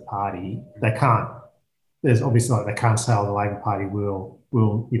represent the party. They can't. There's obviously they can't say, "Oh, the Labor Party will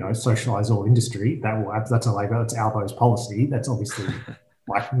socialise all industry." That's Albo's policy. That's obviously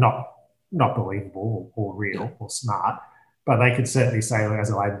not believable or real or smart. But they could certainly say,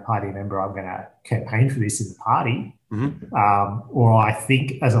 as a Labor Party member, I'm going to campaign for this in the party, or I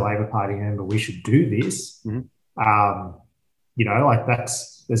think as a Labor Party member we should do this.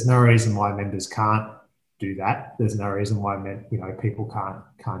 There's no reason why members can't do that. There's no reason why people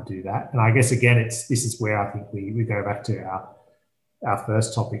can't do that. And I guess again, this is where I think we go back to our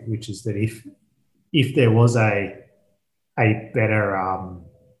first topic, which is that if there was a better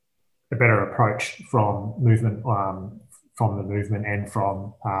approach from the movement and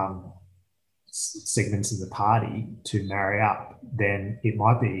from segments of the party to marry up, then it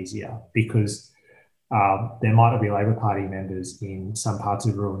might be easier, because there might not be Labor Party members in some parts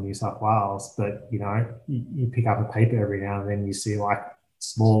of rural New South Wales, but you pick up a paper every now and then, you see like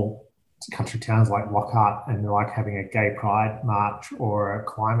small country towns like Lockhart, and they're like having a gay pride march or a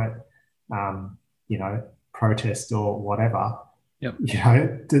climate, protest or whatever. Yep.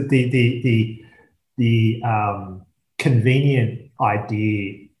 The convenient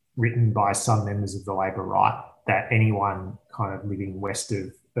idea written by some members of the Labor right that anyone kind of living west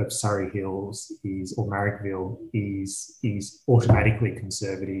of Surrey Hills or Marrickville is automatically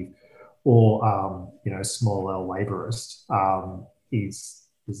conservative or small L labourist is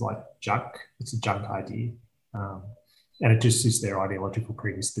like junk. It's a junk idea, and it just is their ideological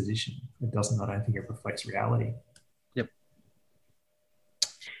predisposition. It doesn't. I don't think it reflects reality. Yep.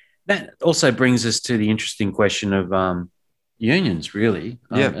 That also brings us to the interesting question of unions, really,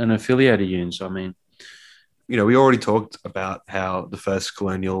 and affiliated unions. I mean, we already talked about how the first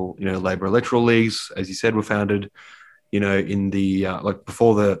colonial, Labor electoral leagues, as you said, were founded, in the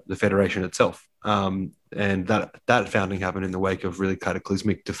before the federation itself, and that founding happened in the wake of really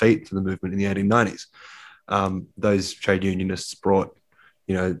cataclysmic defeat to the movement in the 1890s. Those trade unionists brought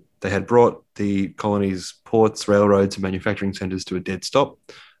the colony's ports, railroads, and manufacturing centres to a dead stop,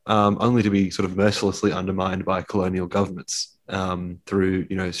 only to be sort of mercilessly undermined by colonial governments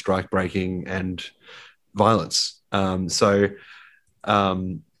through strike breaking and violence. They're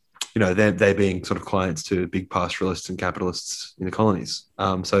being sort of clients to big pastoralists and capitalists in the colonies.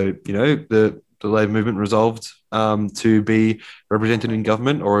 The Labor movement resolved to be represented in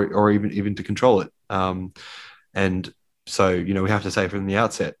government or even to control it. And so, we have to say from the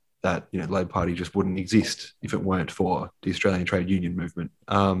outset that, the Labor Party just wouldn't exist if it weren't for the Australian trade union movement.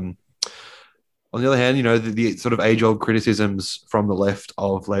 On the other hand, the sort of age-old criticisms from the left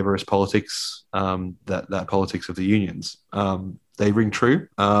of Labourist politics, that politics of the unions, they ring true.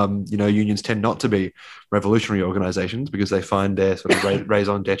 Unions tend not to be revolutionary organisations because they find their sort of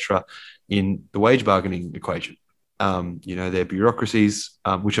raison d'etre in the wage bargaining equation. Their bureaucracies,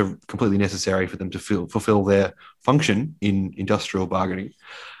 which are completely necessary for them to fulfil their function in industrial bargaining,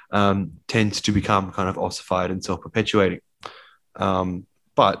 tends to become kind of ossified and self-perpetuating.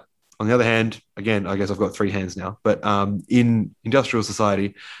 But on the other hand, again, I guess I've got three hands now, but in industrial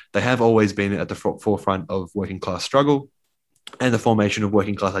society, they have always been at the forefront of working class struggle and the formation of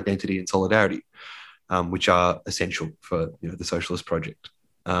working class identity and solidarity, which are essential for the socialist project.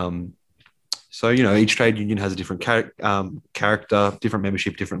 Each trade union has a different character, different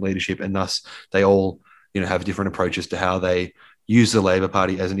membership, different leadership, and thus they all have different approaches to how they use the Labor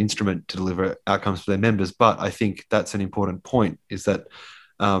Party as an instrument to deliver outcomes for their members. But I think that's an important point, is that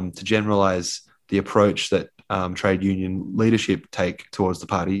to generalize the approach that trade union leadership take towards the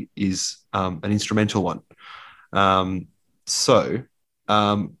party is an instrumental one.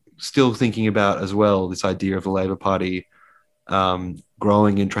 Still thinking about as well this idea of the Labor Party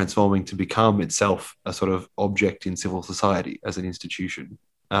growing and transforming to become itself a sort of object in civil society as an institution,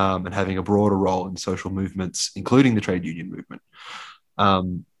 and having a broader role in social movements, including the trade union movement.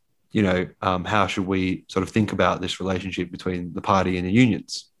 How should we sort of think about this relationship between the party and the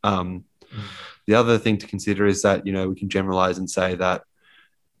unions? The other thing to consider is that, we can generalize and say that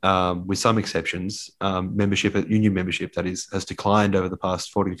with some exceptions, union membership, that is, has declined over the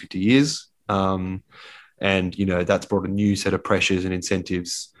past 40 to 50 years. And, that's brought a new set of pressures and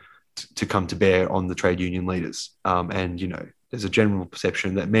incentives to come to bear on the trade union leaders. There's a general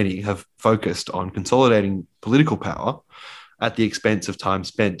perception that many have focused on consolidating political power at the expense of time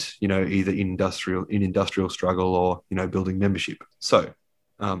spent, either in industrial struggle or, building membership. So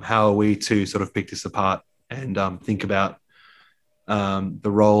how are we to sort of pick this apart and think about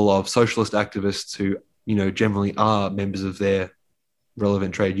the role of socialist activists who, generally are members of their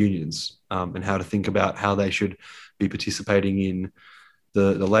relevant trade unions, and how to think about how they should be participating in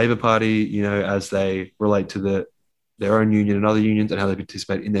the Labor Party, as they relate to their own union and other unions, and how they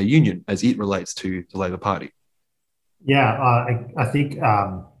participate in their union as it relates to the Labor Party. Yeah, I think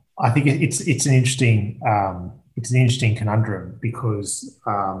it's an interesting conundrum, because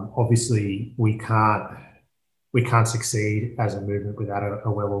obviously we can't succeed as a movement without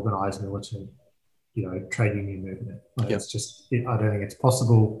a well-organised militant, trade union movement. It's just, I don't think it's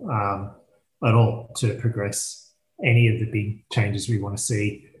possible at all to progress any of the big changes we want to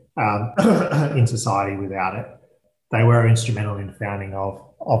see in society without it. They were instrumental in the founding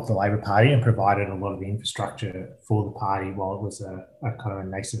of the Labor Party and provided a lot of the infrastructure for the party while it was a kind of a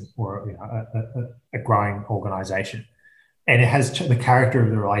nascent or a growing organisation. And it has the character of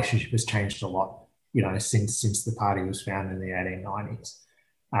the relationship has changed a lot, since the party was founded in the 1890s,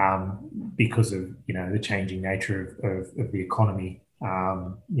 because of the changing nature of the economy,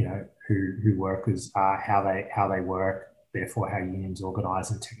 who workers are, how they work, therefore how unions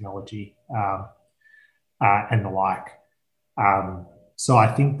organise, and technology, and the like. So I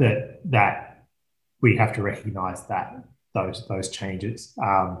think that we have to recognise that those changes,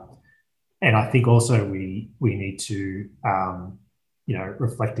 and I think also we need to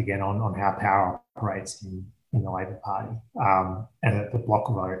reflect again on how power operates in the Labor Party, and that the block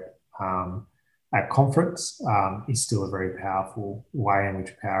vote at conference is still a very powerful way in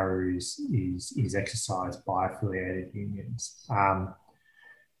which power is exercised by affiliated unions.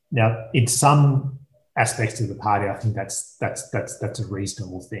 Now, in some aspects of the party, I think that's a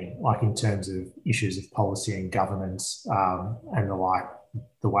reasonable thing. Like in terms of issues of policy and governance and the like,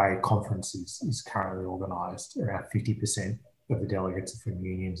 the way conference is currently organised, around 50% of the delegates are from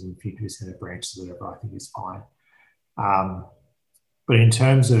unions and 50% of branches, whatever, I think is fine. But in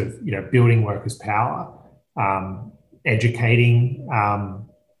terms of building workers' power, educating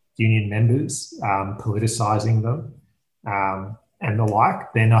union members, politicising them, and the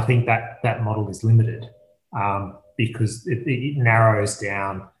like, then I think that model is limited, because it narrows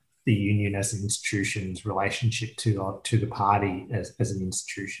down the union as an institution's relationship to the party as an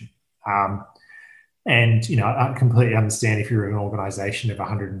institution. And I completely understand if you're an organisation of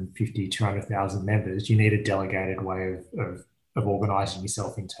 150, 200,000 members, you need a delegated way of organising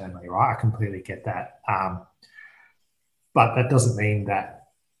yourself internally, right? I completely get that. But that doesn't mean that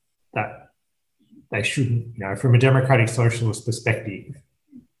they shouldn't, from a democratic socialist perspective,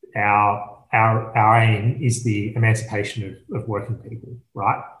 our aim is the emancipation of working people,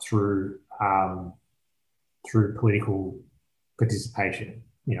 right? Through political participation,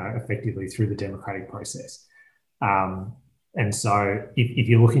 effectively through the democratic process. And so if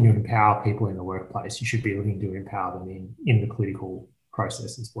you're looking to empower people in the workplace, you should be looking to empower them in the political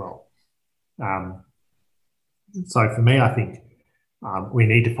process as well. So for me, I think we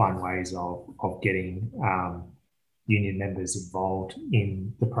need to find ways of getting union members involved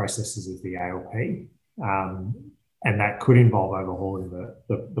in the processes of the ALP. And that could involve overhauling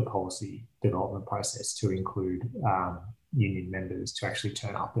the policy development process to include union members to actually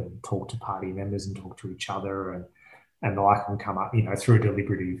turn up and talk to party members and talk to each other and the like, and come up, through a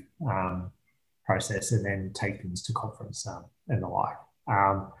deliberative process, and then take things to conference and the like.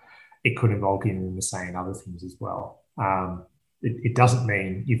 It could involve giving them the say in other things as well. It doesn't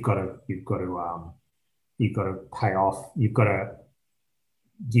mean you've got to pay off. You've got to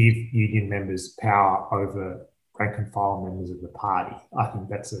give union members power over rank and file members of the party. I think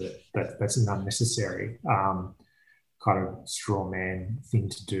that's an unnecessary kind of straw man thing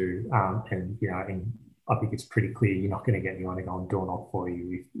to do. And I think it's pretty clear you're not going to get anyone to go and door knock for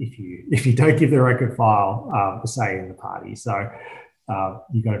you if you don't give the rank and file a say in the party. So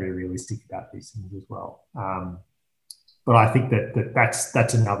you've got to be realistic about these things as well. But I think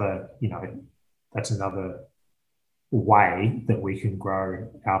that's another way that we can grow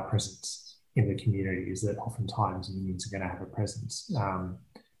our presence in the community, is that oftentimes unions are going to have a presence.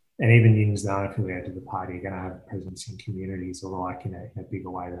 And even unions that aren't affiliated to the party are going to have a presence in communities, or like in a bigger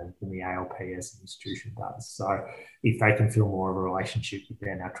way than the ALP as an institution does. So if they can feel more of a relationship with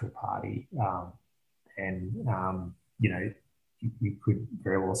their natural party, you could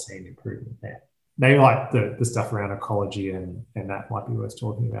very well see an improvement there. Maybe like the stuff around ecology and that might be worth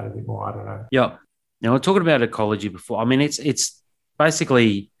talking about a bit more. I don't know. Yeah. Now, we're talking about ecology before. I mean, it's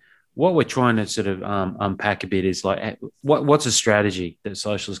basically what we're trying to sort of unpack a bit is like what's a strategy that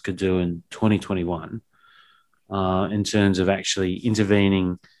socialists could do in 2021 in terms of actually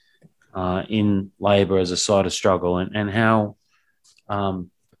intervening in labour as a side of struggle, and how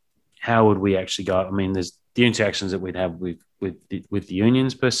would we actually go? I mean, there's the interactions that we'd have with the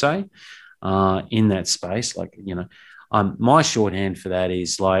unions per se in that space. Like, my shorthand for that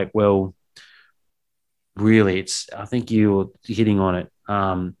is like, well, really, I think you're hitting on it.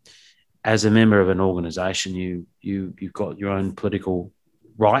 As a member of an organisation, you've got your own political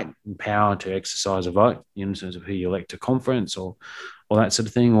right and power to exercise a vote in terms of who you elect to conference or that sort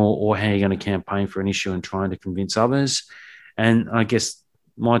of thing, or how you're going to campaign for an issue and trying to convince others. And I guess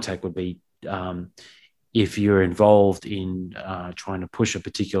my take would be, if you're involved in trying to push a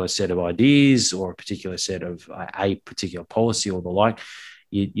particular set of ideas or a particular set of a particular policy or the like,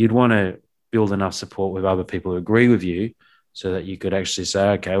 you'd want to build enough support with other people who agree with you, so that you could actually say,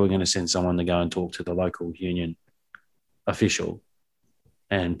 okay, we're going to send someone to go and talk to the local union official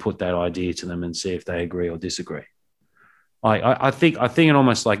and put that idea to them and see if they agree or disagree. I think it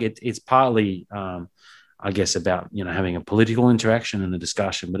almost like it's partly, I guess, about having a political interaction and a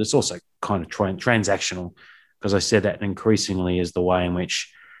discussion, but it's also kind of transactional, because I said that increasingly is the way in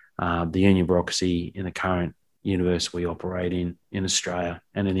which the union bureaucracy in the current universe we operate in Australia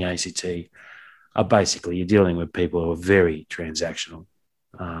and in the ACT are basically, you're dealing with people who are very transactional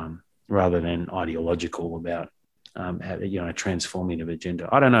rather than ideological about a transformative agenda.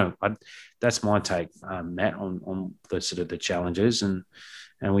 I don't know. That's my take, Matt, on the sort of the challenges, and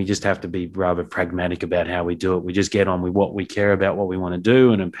we just have to be rather pragmatic about how we do it. We just get on with what we care about, what we want to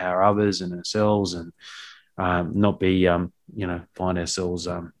do, and empower others and ourselves, and not be, find ourselves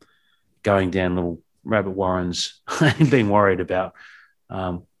going down little rabbit warrens and being worried about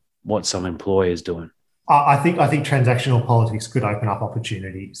what some employer is doing. I think transactional politics could open up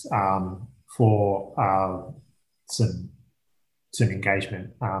opportunities for some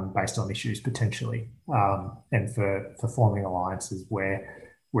engagement based on issues potentially, and for forming alliances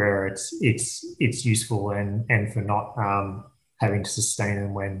where it's useful, and for not having to sustain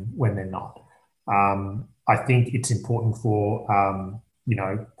them when they're not. I think it's important for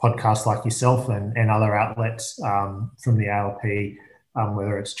podcasts like yourself and other outlets from the ALP,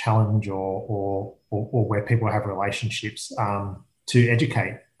 whether it's Challenge or where people have relationships, to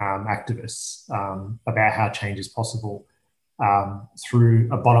educate activists about how change is possible through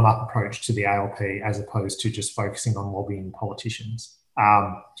a bottom-up approach to the ALP, as opposed to just focusing on lobbying politicians.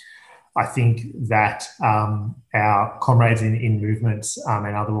 I think that our comrades in movements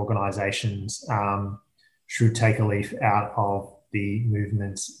and other organisations should take a leaf out of the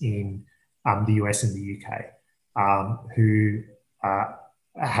movements in the US and the UK, who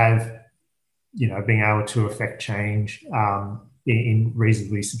have, been able to affect change in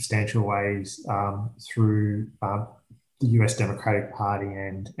reasonably substantial ways through the US Democratic Party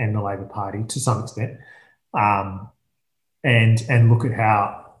and the Labor Party to some extent, and look at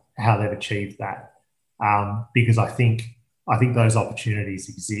how they've achieved that, because I think those opportunities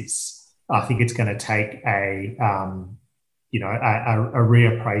exist. I think it's going to take a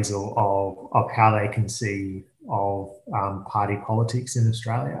reappraisal of how they conceive of party politics in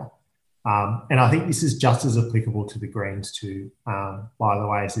Australia. And I think this is just as applicable to the Greens too, by the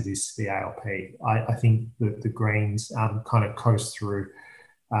way, as it is to the ALP. I think that the Greens kind of coast through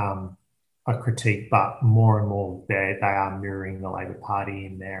a critique, but more and more they are mirroring the Labor Party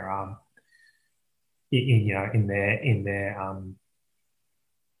in their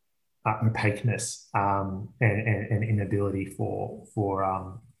opaqueness and inability for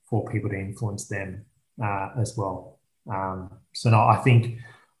people to influence them as well. So no, I think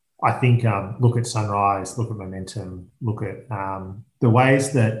look at Sunrise, look at Momentum, look at the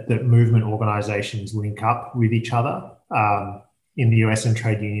ways that movement organisations link up with each other in the US and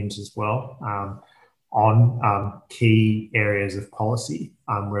trade unions as well. on key areas of policy,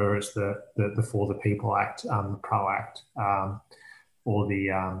 whether it's the For the People Act, the PRO Act, or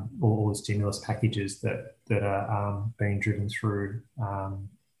the stimulus packages that are being driven through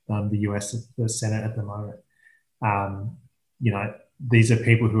the US, the Senate at the moment. These are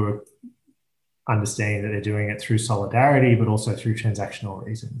people who are understanding that they're doing it through solidarity, but also through transactional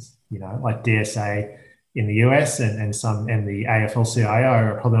reasons. Like DSA in the US and the AFL-CIO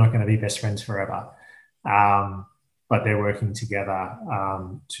are probably not going to be best friends forever, but they're working together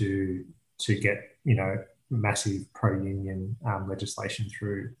to get massive pro-union legislation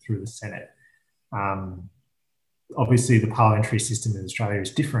through the Senate. Obviously, the parliamentary system in Australia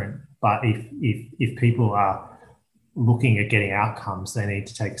is different, but if people are looking at getting outcomes, they need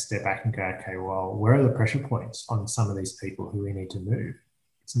to take a step back and go, okay, well, where are the pressure points on some of these people who we need to move?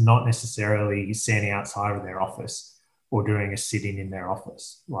 It's not necessarily standing outside of their office or doing a sit-in in their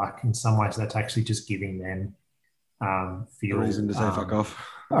office. Like, in some ways, that's actually just giving them A reason to say fuck off.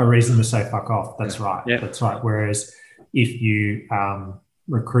 A reason to say fuck off. That's right. Yeah. That's right. Whereas if you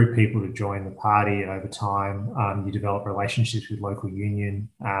recruit people to join the party over time, you develop relationships with local union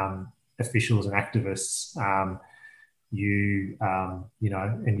officials and activists, and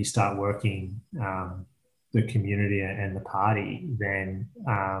you start working the community and the party, then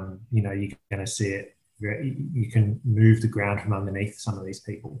you're going to see it. You can move the ground from underneath some of these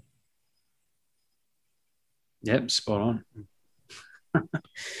people. Yep, spot on.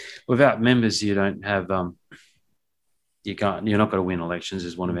 Without members, you don't have you're not going to win elections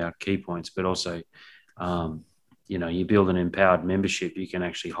is one of our key points, but also you build an empowered membership, you can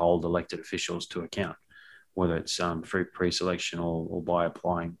actually hold elected officials to account, whether it's through pre-selection or by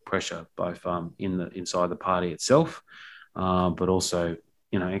applying pressure, both inside the party itself, but also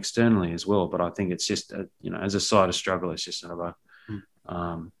externally as well. But I think it's just as a side of struggle, it's just another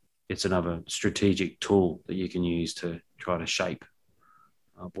strategic tool that you can use to try to shape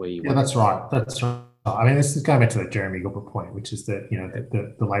where you want. That's right. That's right. I mean, this is going back to the Jeremy Gilbert point, which is that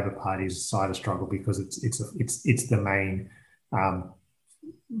the Labor Party is a side of struggle because it's the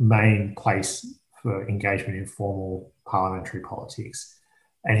main place for engagement in formal parliamentary politics.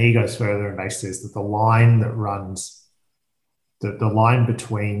 And he goes further and basically says that the line that runs the line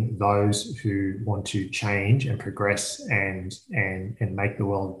between those who want to change and progress and make the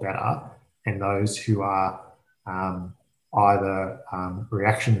world better and those who are either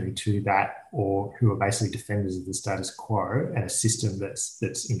reactionary to that or who are basically defenders of the status quo and a system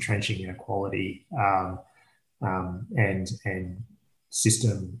that's entrenching inequality and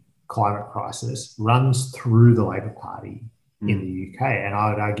system climate crisis runs through the Labor Party in the UK. And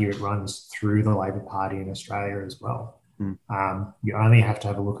I would argue it runs through the Labor Party in Australia as well. You only have to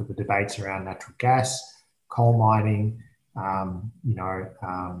have a look at the debates around natural gas, coal mining,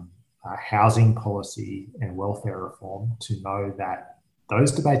 housing policy and welfare reform to know that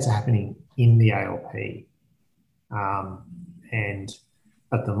those debates are happening in the ALP. And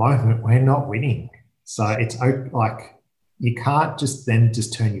at the moment, we're not winning. So it's like you can't just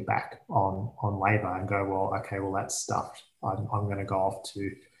turn your back on Labor and go, well, okay, well, that's stuffed. I'm going to go off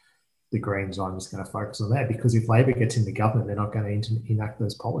to the Greens. I'm just going to focus on that, because if Labor gets into government, they're not going to enact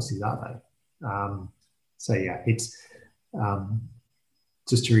those policies, are they? It's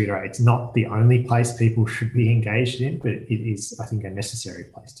just to reiterate, it's not the only place people should be engaged in, but it is, I think, a necessary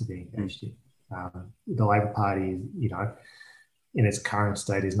place to be engaged in. The Labor Party, in its current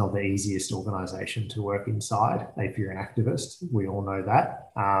state, is not the easiest organisation to work inside if you're an activist. We all know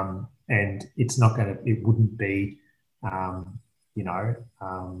that. And it wouldn't be,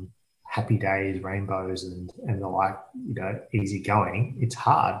 happy days, rainbows and the like, easy going. It's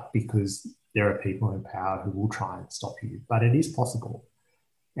hard because there are people in power who will try and stop you, but it is possible.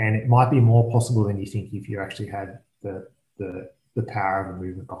 And it might be more possible than you think if you actually had the power of a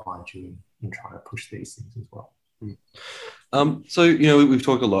movement behind you in trying to push these things as well. So, we've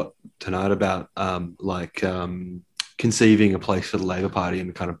talked a lot tonight about conceiving a place for the Labor Party in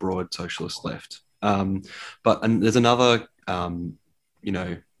the kind of broad socialist left. But there's another,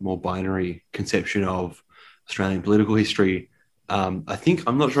 more binary conception of Australian political history. I'm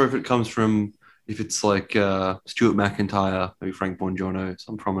not sure if it's like Stuart McIntyre, maybe Frank Bongiorno,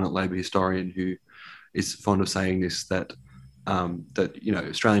 some prominent Labor historian who is fond of saying this, that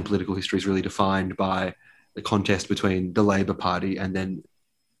Australian political history is really defined by the contest between the Labor Party and then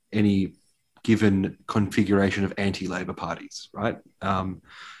any given configuration of anti-Labor parties, right?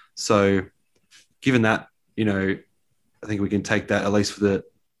 So given that, I think we can take that, at least for the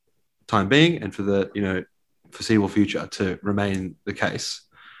time being and for the, foreseeable future, to remain the case.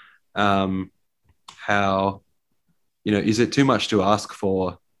 How, is it too much to ask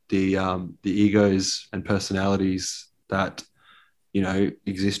for the egos and personalities that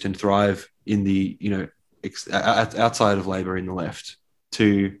exist and thrive in the outside of Labor in the left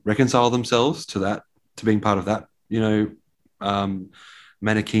to reconcile themselves to that, to being part of that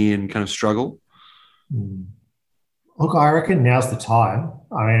Manichaean kind of struggle. Look, I reckon now's the time.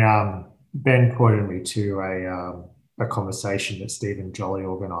 I mean, Ben pointed me to a conversation that Stephen Jolly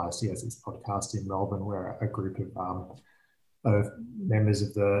organised. He has this podcast in Melbourne where a group of members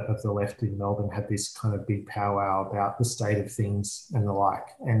of the left in Melbourne had this kind of big powwow about the state of things and the like.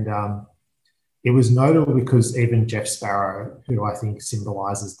 And it was notable because even Jeff Sparrow, who I think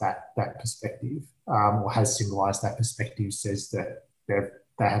symbolises that perspective, or has symbolised that perspective, says that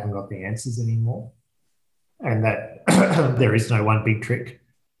they haven't got the answers anymore, and that there is no one big trick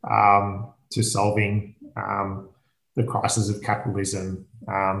to solving the crisis of capitalism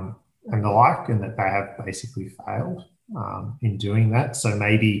and the like, and that they have basically failed in doing that. So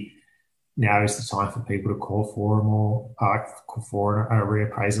maybe now is the time for people to call for a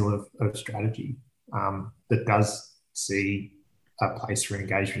reappraisal of strategy that does see a place for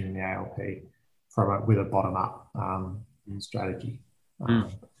engagement in the ALP with a bottom up strategy.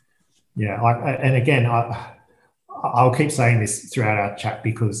 And again, I'll keep saying this throughout our chat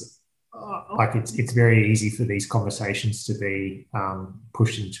because it's very easy for these conversations to be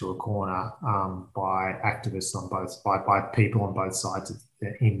pushed into a corner by activists by people on both sides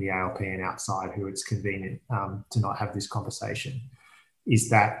in the ALP and outside who it's convenient to not have this conversation. Is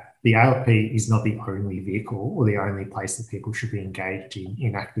that the ALP is not the only vehicle or the only place that people should be engaged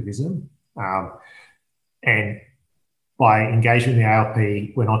in activism. And by engaging the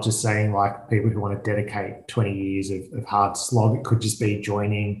ALP, we're not just saying like people who want to dedicate 20 years of hard slog. It could just be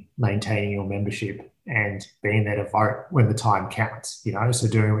joining, maintaining your membership and being there to vote when the time counts, so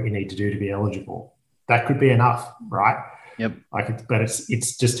doing what you need to do to be eligible. That could be enough, right? Yep. But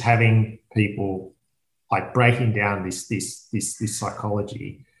it's just having people like breaking down this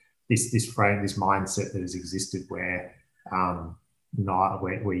psychology, this frame, this mindset that has existed where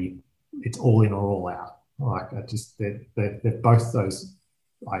it's all in or all out. That both those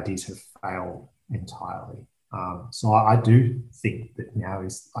ideas have failed entirely. So I do think that now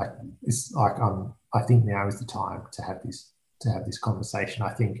I think now is the time to have this conversation.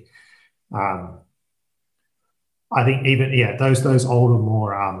 I think even those older,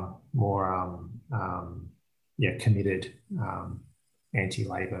 more committed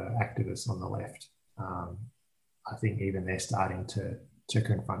anti-Labor activists on the left. I think even they're starting to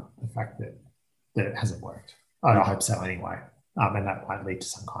confront the fact that it hasn't worked. I hope so anyway. And that might lead to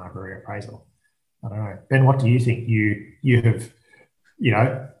some kind of a reappraisal. I don't know. Ben, what do you think? You have,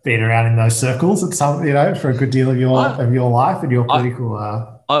 been around in those circles at some, for a good deal of your life and your political.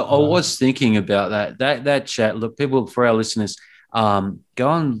 I was thinking about that chat. Look, people, for our listeners, go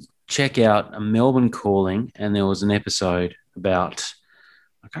and check out Melbourne Calling, and there was an episode about,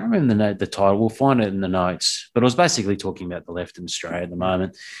 I can't remember the title. We'll find it in the notes. But it was basically talking about the left in Australia at the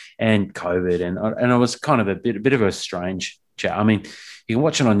moment and COVID. And it was kind of a bit of a strange chat. I mean, you can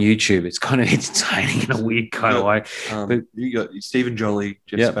watch it on YouTube. It's kind of entertaining in a weird kind of way. But you got Stephen Jolly,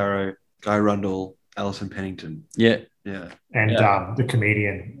 Jeff Sparrow, Guy Rundle, Alison Pennington. Yeah. And the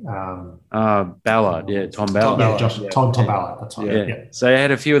comedian. Ballard. Tom Ballard. Tom Ballard. That's right. Yeah. So I had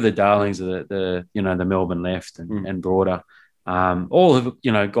a few of the darlings of the Melbourne left and broader. All have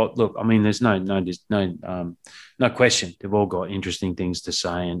got. Look, I mean, there's no question. They've all got interesting things to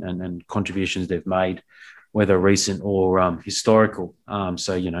say and contributions they've made, whether recent or historical. All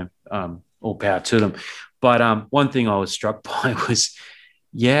power to them. But one thing I was struck by was,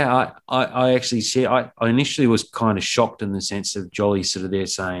 I actually see. I initially was kind of shocked in the sense of Jolly sort of there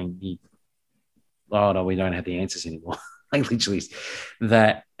saying, "Oh no, we don't have the answers anymore." Like literally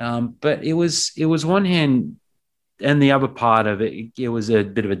that. But it was one hand. And the other part of it was a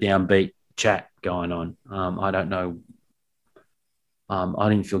bit of a downbeat chat going on. I don't know. I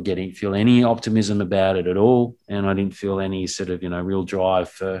didn't feel any optimism about it at all, and I didn't feel any sort of real drive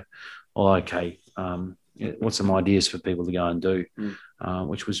for, what's some ideas for people to go and do,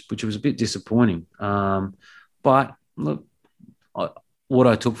 which was a bit disappointing. But look, what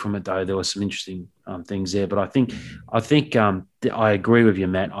I took from it though, there were some interesting things there. But I think I agree with you,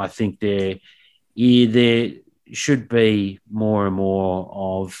 Matt. I think there should be more and more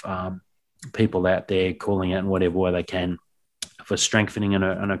of people out there calling out in whatever way they can for strengthening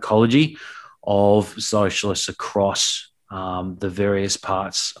an ecology of socialists across the various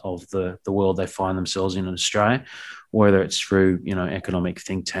parts of the world they find themselves in Australia, whether it's through economic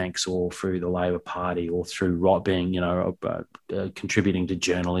think tanks or through the Labor Party or through being contributing to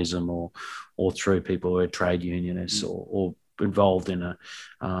journalism or through people who are trade unionists or involved in a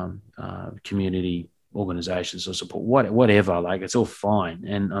community organizations or support, whatever. Like, it's all fine,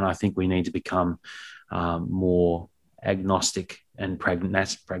 and I think we need to become more agnostic and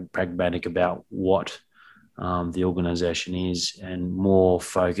pragmatic about what the organization is, and more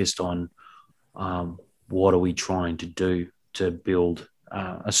focused on what are we trying to do to build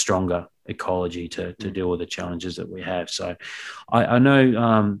a stronger ecology to deal with the challenges that we have. So I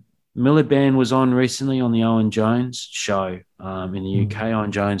know Miliband was on recently on the Owen Jones show in the UK.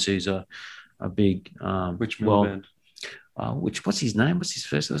 Owen Jones, who's a big Which Miliband? What's his name? What's his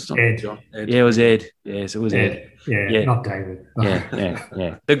first? That's not Ed. John. Yeah, it was Ed. Yes, it was Ed. Yeah, not David.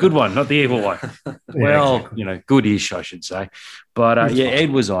 Yeah. The good one, not the evil one. Exactly. Goodish, I should say. But Ed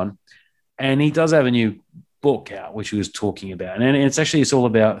was on, and he does have a new book out, which he was talking about, and it's all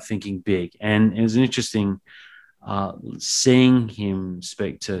about thinking big. And it was interesting seeing him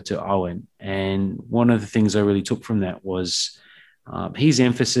speak to Owen. And one of the things I really took from that was his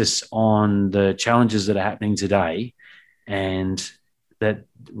emphasis on the challenges that are happening today, and that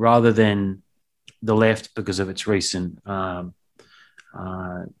rather than the left, because of its recent failures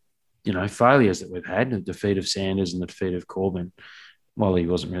that we've had, the defeat of Sanders and the defeat of Corbyn, while he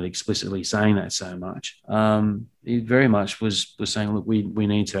wasn't really explicitly saying that so much, he very much was saying, look, we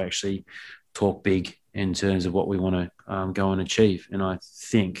need to actually talk big in terms of what we want to go and achieve. And I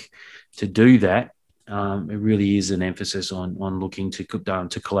think to do that, it really is an emphasis on looking to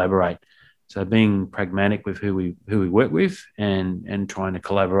collaborate. So being pragmatic with who we work with, and trying to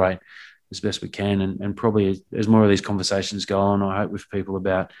collaborate as best we can. And probably as more of these conversations go on, I hope with people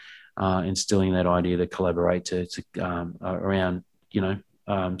about instilling that idea to collaborate to around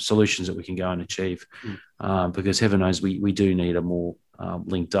solutions that we can go and achieve. Because heaven knows we do need a more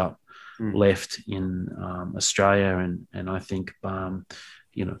linked up left in Australia, and I think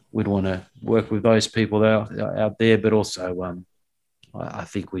we'd want to work with those people out there, but also I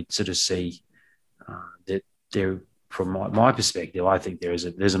think we'd sort of see that there, from my perspective, I think there's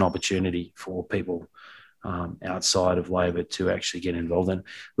an opportunity for people outside of Labor to actually get involved in.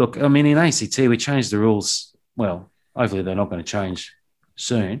 Look, I mean, in ACT we changed the rules. Well, hopefully they're not going to change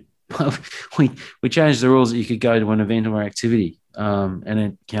soon. we changed the rules that you could go to an event or activity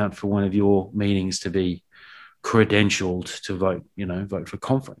and account for one of your meetings to be credentialed to vote for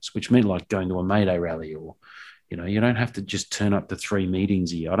conference, which meant like going to a May Day rally, or you don't have to just turn up to 3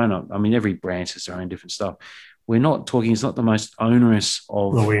 meetings a year. I don't know. I mean, every branch has their own different stuff. We're not talking, it's not the most onerous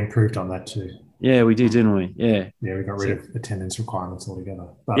of... Well, we improved on that too. Yeah, we did, didn't we? Yeah. Yeah, we got rid of attendance requirements altogether.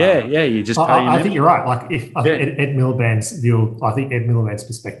 But, you just pay I think you're right. Like, Ed Miliband's view, I think Ed Miliband's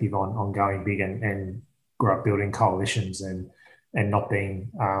perspective on going big and grow up building coalitions and not being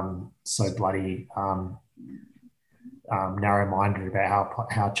so bloody narrow-minded about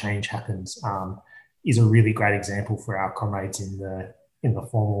how change happens is a really great example for our comrades in the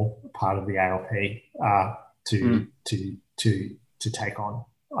formal part of the ALP to take on.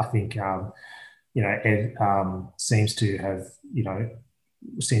 I think Ed seems to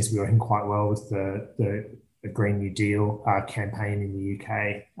be working quite well with the Green New Deal campaign in the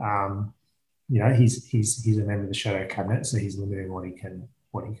UK. He's a member of the shadow cabinet, so he's limited what he can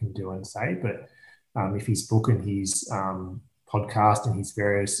do and say. But if his book and his podcast and his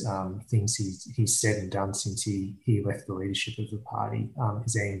various things he's said and done since he left the leadership of the party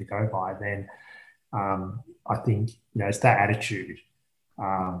is anything to go by, then I think it's that attitude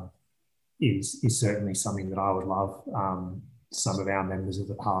is certainly something that I would love some of our members of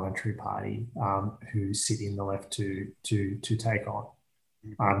the parliamentary party who sit in the left to take on,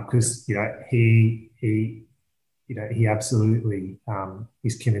 because he absolutely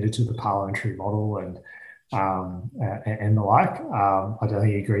is committed to the parliamentary model and the like. I don't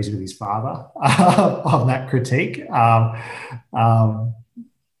think he agrees with his father on that critique,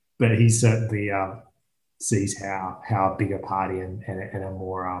 but he certainly sees how a bigger party and a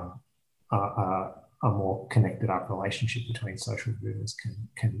more connected up relationship between social movements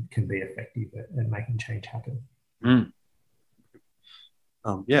can be effective at making change happen. In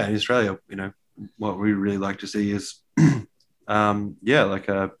Australia, what we really like to see is, like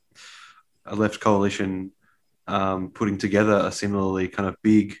a left coalition putting together a similarly kind of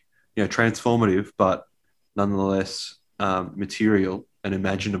big, transformative, but nonetheless material and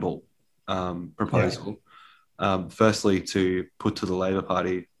imaginable proposal. Firstly, to put to the Labor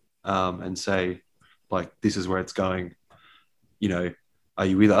Party and say, like, this is where it's going. Are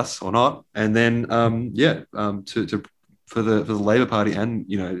you with us or not? And then, for the Labor Party and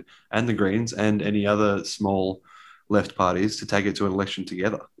the Greens and any other small left parties to take it to an election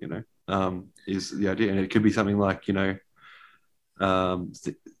together. Is the idea, and it could be something like it's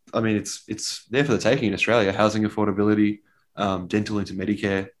there for the taking in Australia: housing affordability, dental into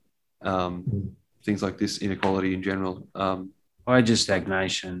Medicare, things like this, inequality in general. Wage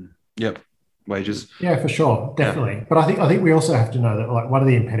stagnation. Yep, wages. Yeah, for sure, definitely. Yeah. But I think we also have to know that like one of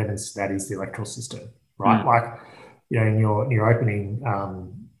the impediments to that is the electoral system, right? Like, you know, in your opening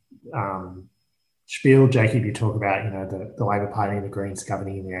spiel, Jacob, you talk about, you know, the Labor Party and the Greens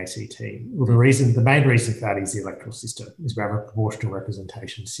governing in the ACT. Well, the main reason for that is the electoral system. Is we have a proportional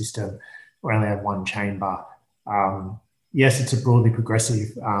representation system. We only have one chamber. Yes, it's a broadly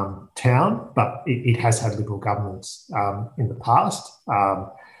progressive town, but it has had Liberal governments in the past.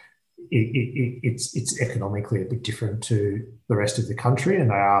 It's economically a bit different to the rest of the country, and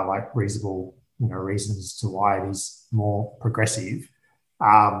they are like reasonable, you know, reasons as to why it is more progressive.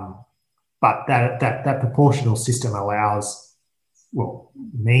 But that proportional system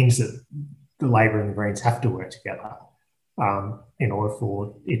means that the Labor and the Greens have to work together in order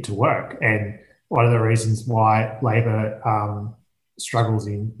for it to work. And one of the reasons why Labor struggles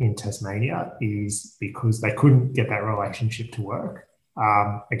in Tasmania is because they couldn't get that relationship to work.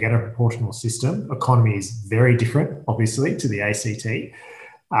 Again, a proportional system. Economy is very different, obviously, to the ACT,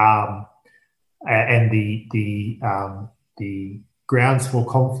 and the grounds for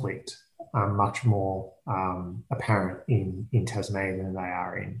conflict are much more apparent in Tasmania than they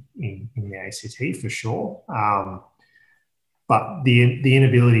are in the ACT, for sure. But the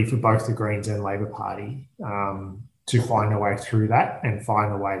inability for both the Greens and Labor Party to find a way through that and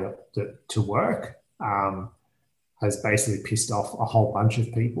find a way to work has basically pissed off a whole bunch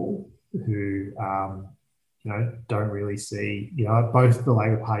of people who, you know, don't really see, you know, both the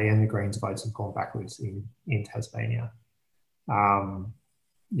Labor Party and the Greens votes have gone backwards in Tasmania.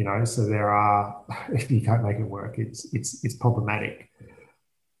 You know, so there are, if you can't make it work, it's problematic.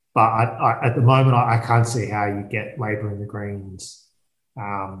 But at the moment, I can't see how you get Labor and the Greens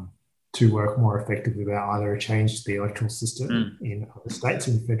to work more effectively without either a change to the electoral system in other states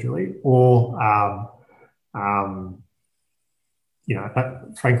and federally, or you know,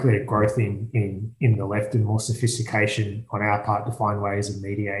 frankly, a growth in the left and more sophistication on our part to find ways of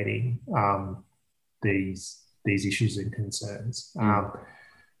mediating these issues and concerns.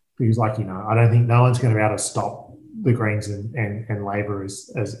 Because, like, you know, I don't think no one's going to be able to stop the Greens and Labor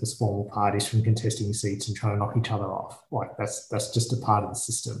as formal parties from contesting seats and trying to knock each other off. Like, that's just a part of the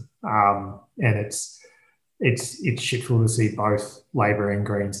system. And it's shitful to see both Labor and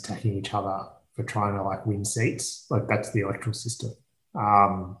Greens attacking each other for trying to like win seats. Like, that's the electoral system.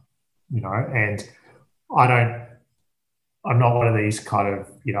 You know, and I'm not one of these kind of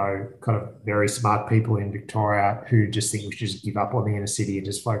very smart people in Victoria who just think we should just give up on the inner city and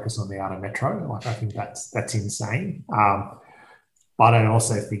just focus on the outer metro. Like, I think that's insane. But I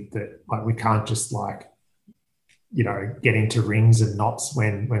also think that like we can't just like, you know, get into rings and knots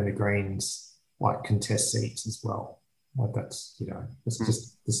when the Greens like contest seats as well. Like, that's, you know, it's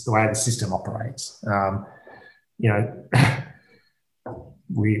just the way the system operates. You know,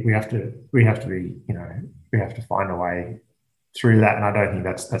 we have to be, you know, we have to find a way through that, and I don't think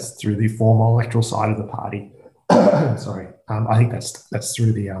that's through the formal electoral side of the party. Sorry, I think that's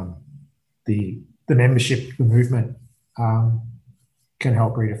through the membership, the movement can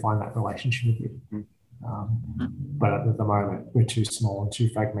help redefine that relationship with you. But at the moment, we're too small and too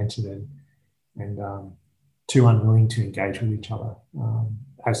fragmented and too unwilling to engage with each other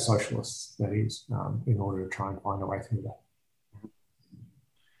as socialists, that is, in order to try and find a way through that.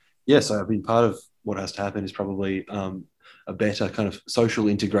 Yeah, so I mean, part of what has to happen is probably a better kind of social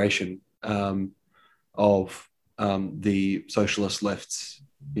integration of the socialist lefts,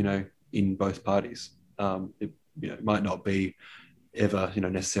 you know, in both parties. It, you know, it might not be ever, you know,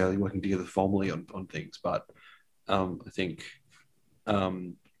 necessarily working together formally on things, but I think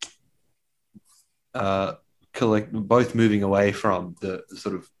both moving away from the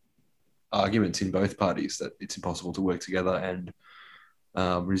sort of arguments in both parties that it's impossible to work together and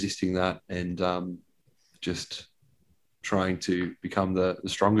resisting that and just trying to become the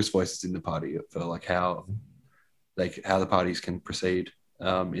strongest voices in the party for like how the parties can proceed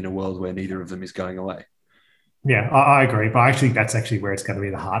in a world where neither of them is going away. Yeah, I agree, but I think that's actually where it's going to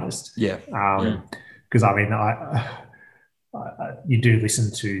be the hardest. Yeah, because I mean, you do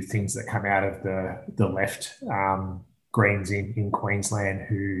listen to things that come out of the left, Greens in Queensland,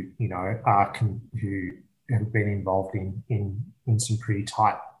 who, you know, who have been involved in some pretty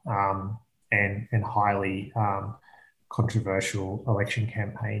tight and highly controversial election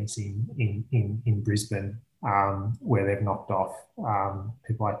campaigns in Brisbane, where they've knocked off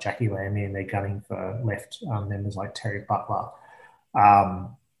people like Jackie Lambie, and they're gunning for left members like Terry Butler.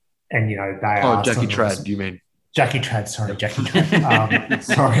 And, you know, they are... Jackie Trad, you mean? Jackie Trad, sorry, Jackie Trad.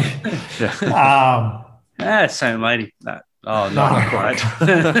 Sorry. Same lady. No. Oh, No. not quite.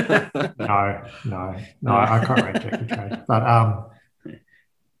 No, I can't rate Jackie Trade. But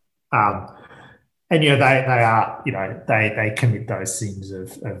and they are, they commit those sins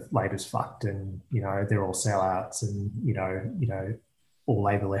of Labor's fucked, and they're all sellouts, and all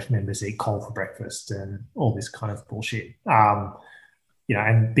Labor left members eat coal for breakfast and all this kind of bullshit.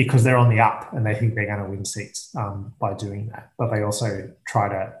 And because they're on the up and they think they're going to win seats by doing that, but they also try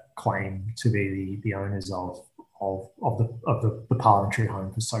to claim to be the owners of the parliamentary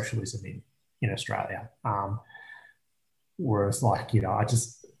home for socialism in Australia. Whereas,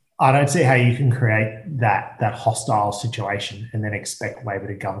 I don't see how you can create that hostile situation and then expect Labor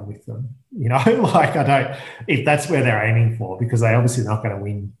to govern with them. I don't, if that's where they're aiming for, because they're obviously not going to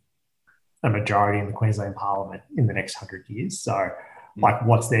win a majority in the Queensland Parliament in the next 100 years. So,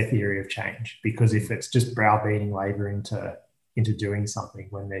 what's their theory of change? Because if it's just browbeating Labor into doing something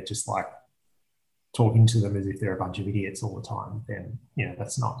when they're just talking to them as if they're a bunch of idiots all the time, then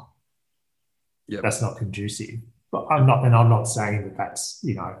that's not conducive. But I'm not saying that that's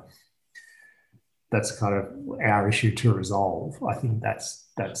that's kind of our issue to resolve. I think that's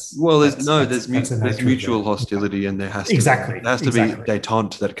there's mutual hostility, and there has to be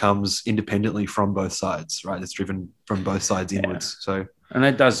détente that comes independently from both sides, right? It's driven from both sides inwards. So, and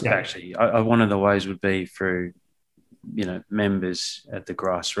that does actually. One of the ways would be through members at the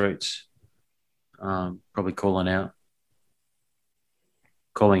grassroots, probably calling out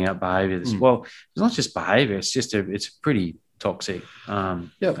behaviours. Well, it's not just behaviour; it's pretty toxic. People in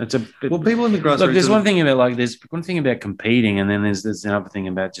the grassroots. Look, there's one thing about competing, and then there's another thing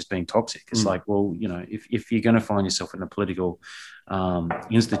about just being toxic. It's if you're going to find yourself in a political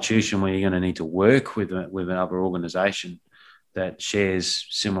institution where you're going to need to work with another organisation that shares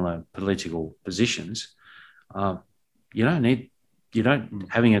similar political positions, you don't need. You don't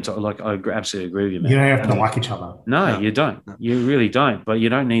having it I absolutely agree with you, man. You don't have to like each other. No, you don't. You really don't. But you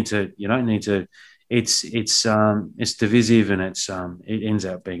don't need to. It's divisive, and it ends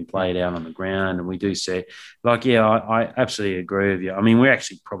up being played out on the ground. And we do see, I absolutely agree with you. I mean, we're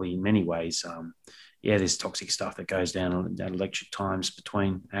actually probably in many ways, there's toxic stuff that goes down at election times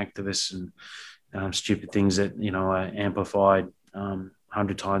between activists and stupid things that are amplified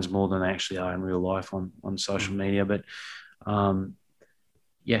 100 times more than they actually are in real life on social media. But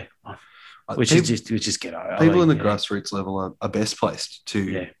we just get over. People in the grassroots level are best placed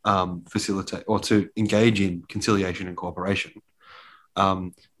to facilitate or to engage in conciliation and cooperation.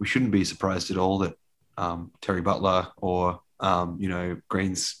 We shouldn't be surprised at all that Terry Butler or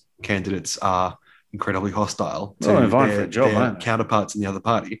Greens candidates are incredibly hostile to their counterparts in the other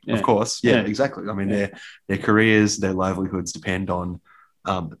party. Yeah. Of course, exactly. I mean, their careers, their livelihoods depend on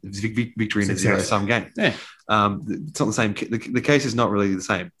victory in a zero-sum game. Yeah. It's not the same. The case is not really the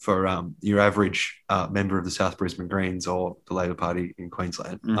same for your average member of the South Brisbane Greens or the Labor Party in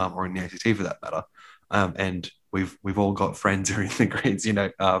Queensland or in the ACT for that matter. And we've all got friends who are in the Greens,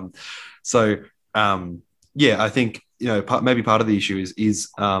 I think maybe part of the issue is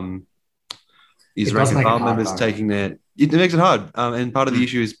rank and file members taking their. It makes it hard, and part of the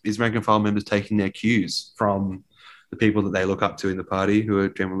issue is rank and file members taking their cues from the people that they look up to in the party, who are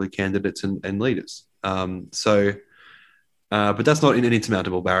generally candidates and leaders. But that's not an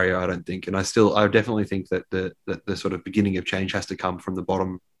insurmountable barrier, I don't think. And I definitely think that the sort of beginning of change has to come from the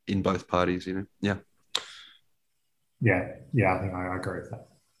bottom in both parties. Yeah. I think I agree with that.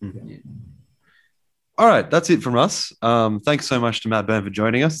 Yeah. All right, that's it from us. Thanks so much to Matt Byrne for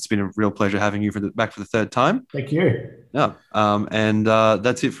joining us. It's been a real pleasure having you back for the third time. Thank you. Yeah, and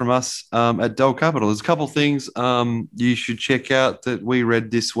that's it from us at Dole Capital. There's a couple of things you should check out that we read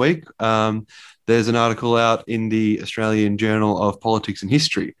this week. There's an article out in the Australian Journal of Politics and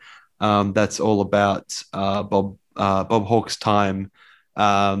History that's all about Bob Hawke's time,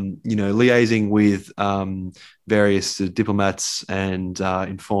 liaising with various diplomats and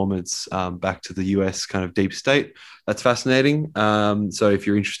informants back to the US kind of deep state. That's fascinating. So if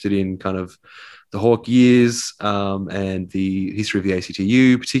you're interested in kind of the Hawke years and the history of the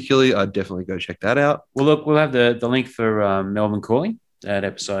ACTU particularly, I'd definitely go check that out. Well, look, we'll have the link for Melbourne Calling, that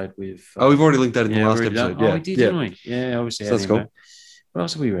episode with... we've already linked that in the last episode. We did, didn't we? Yeah, obviously. So that's cool. What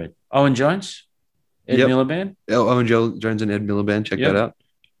else have we read? Owen Jones, Ed Miliband. Owen Jones and Ed Miliband. Check that out.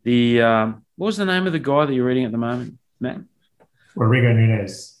 What was the name of the guy that you're reading at the moment, Matt? Rodrigo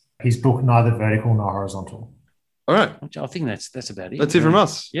Nunes. His book, Neither Vertical Nor Horizontal. All right. I think that's about it. That's it from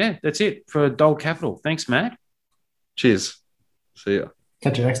us. Yeah, that's it for Dole Capital. Thanks, Matt. Cheers. See ya.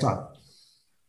 Catch you next time.